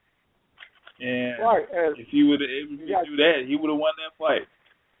hook. And if he would have able to do that, he would have won that fight.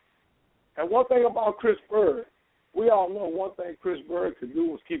 And one thing about Chris Bird, we all know one thing Chris Bird could do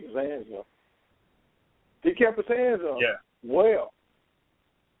was keep his hands up. He kept his hands up. Yeah. Well.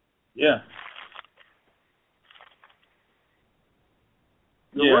 Yeah.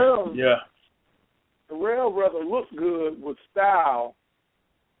 Darrell rather look good with style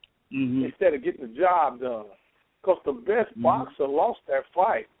instead of getting the job done. Because the best boxer lost that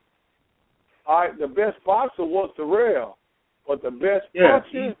fight. All right, the best boxer was Darrell, but the best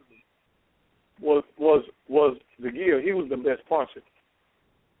puncher was the Geale. He was the best puncher.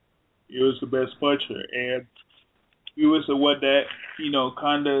 He was the best puncher, and he was the one that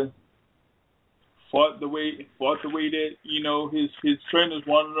kind of fought the way that his trainers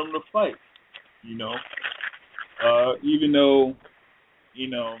wanted him to fight. Even though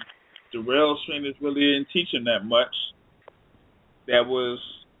Darrell's trainers really didn't teach him that much. That was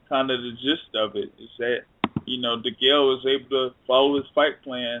kind of the gist of it. Is that the Geale was able to follow his fight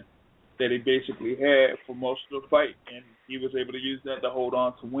plan that he basically had for most of the fight, and he was able to use that to hold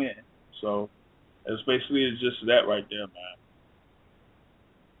on to win. So that's basically the gist of that right there, man.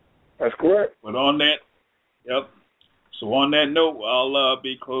 That's correct. But on that, So on that note, I'll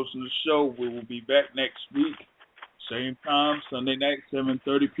be closing the show. We will be back next week, same time, Sunday night,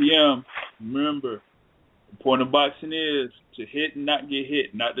 7:30 p.m. Remember, the point of boxing is to hit and not get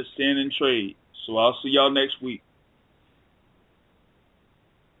hit, not to stand and trade. So I'll see y'all next week.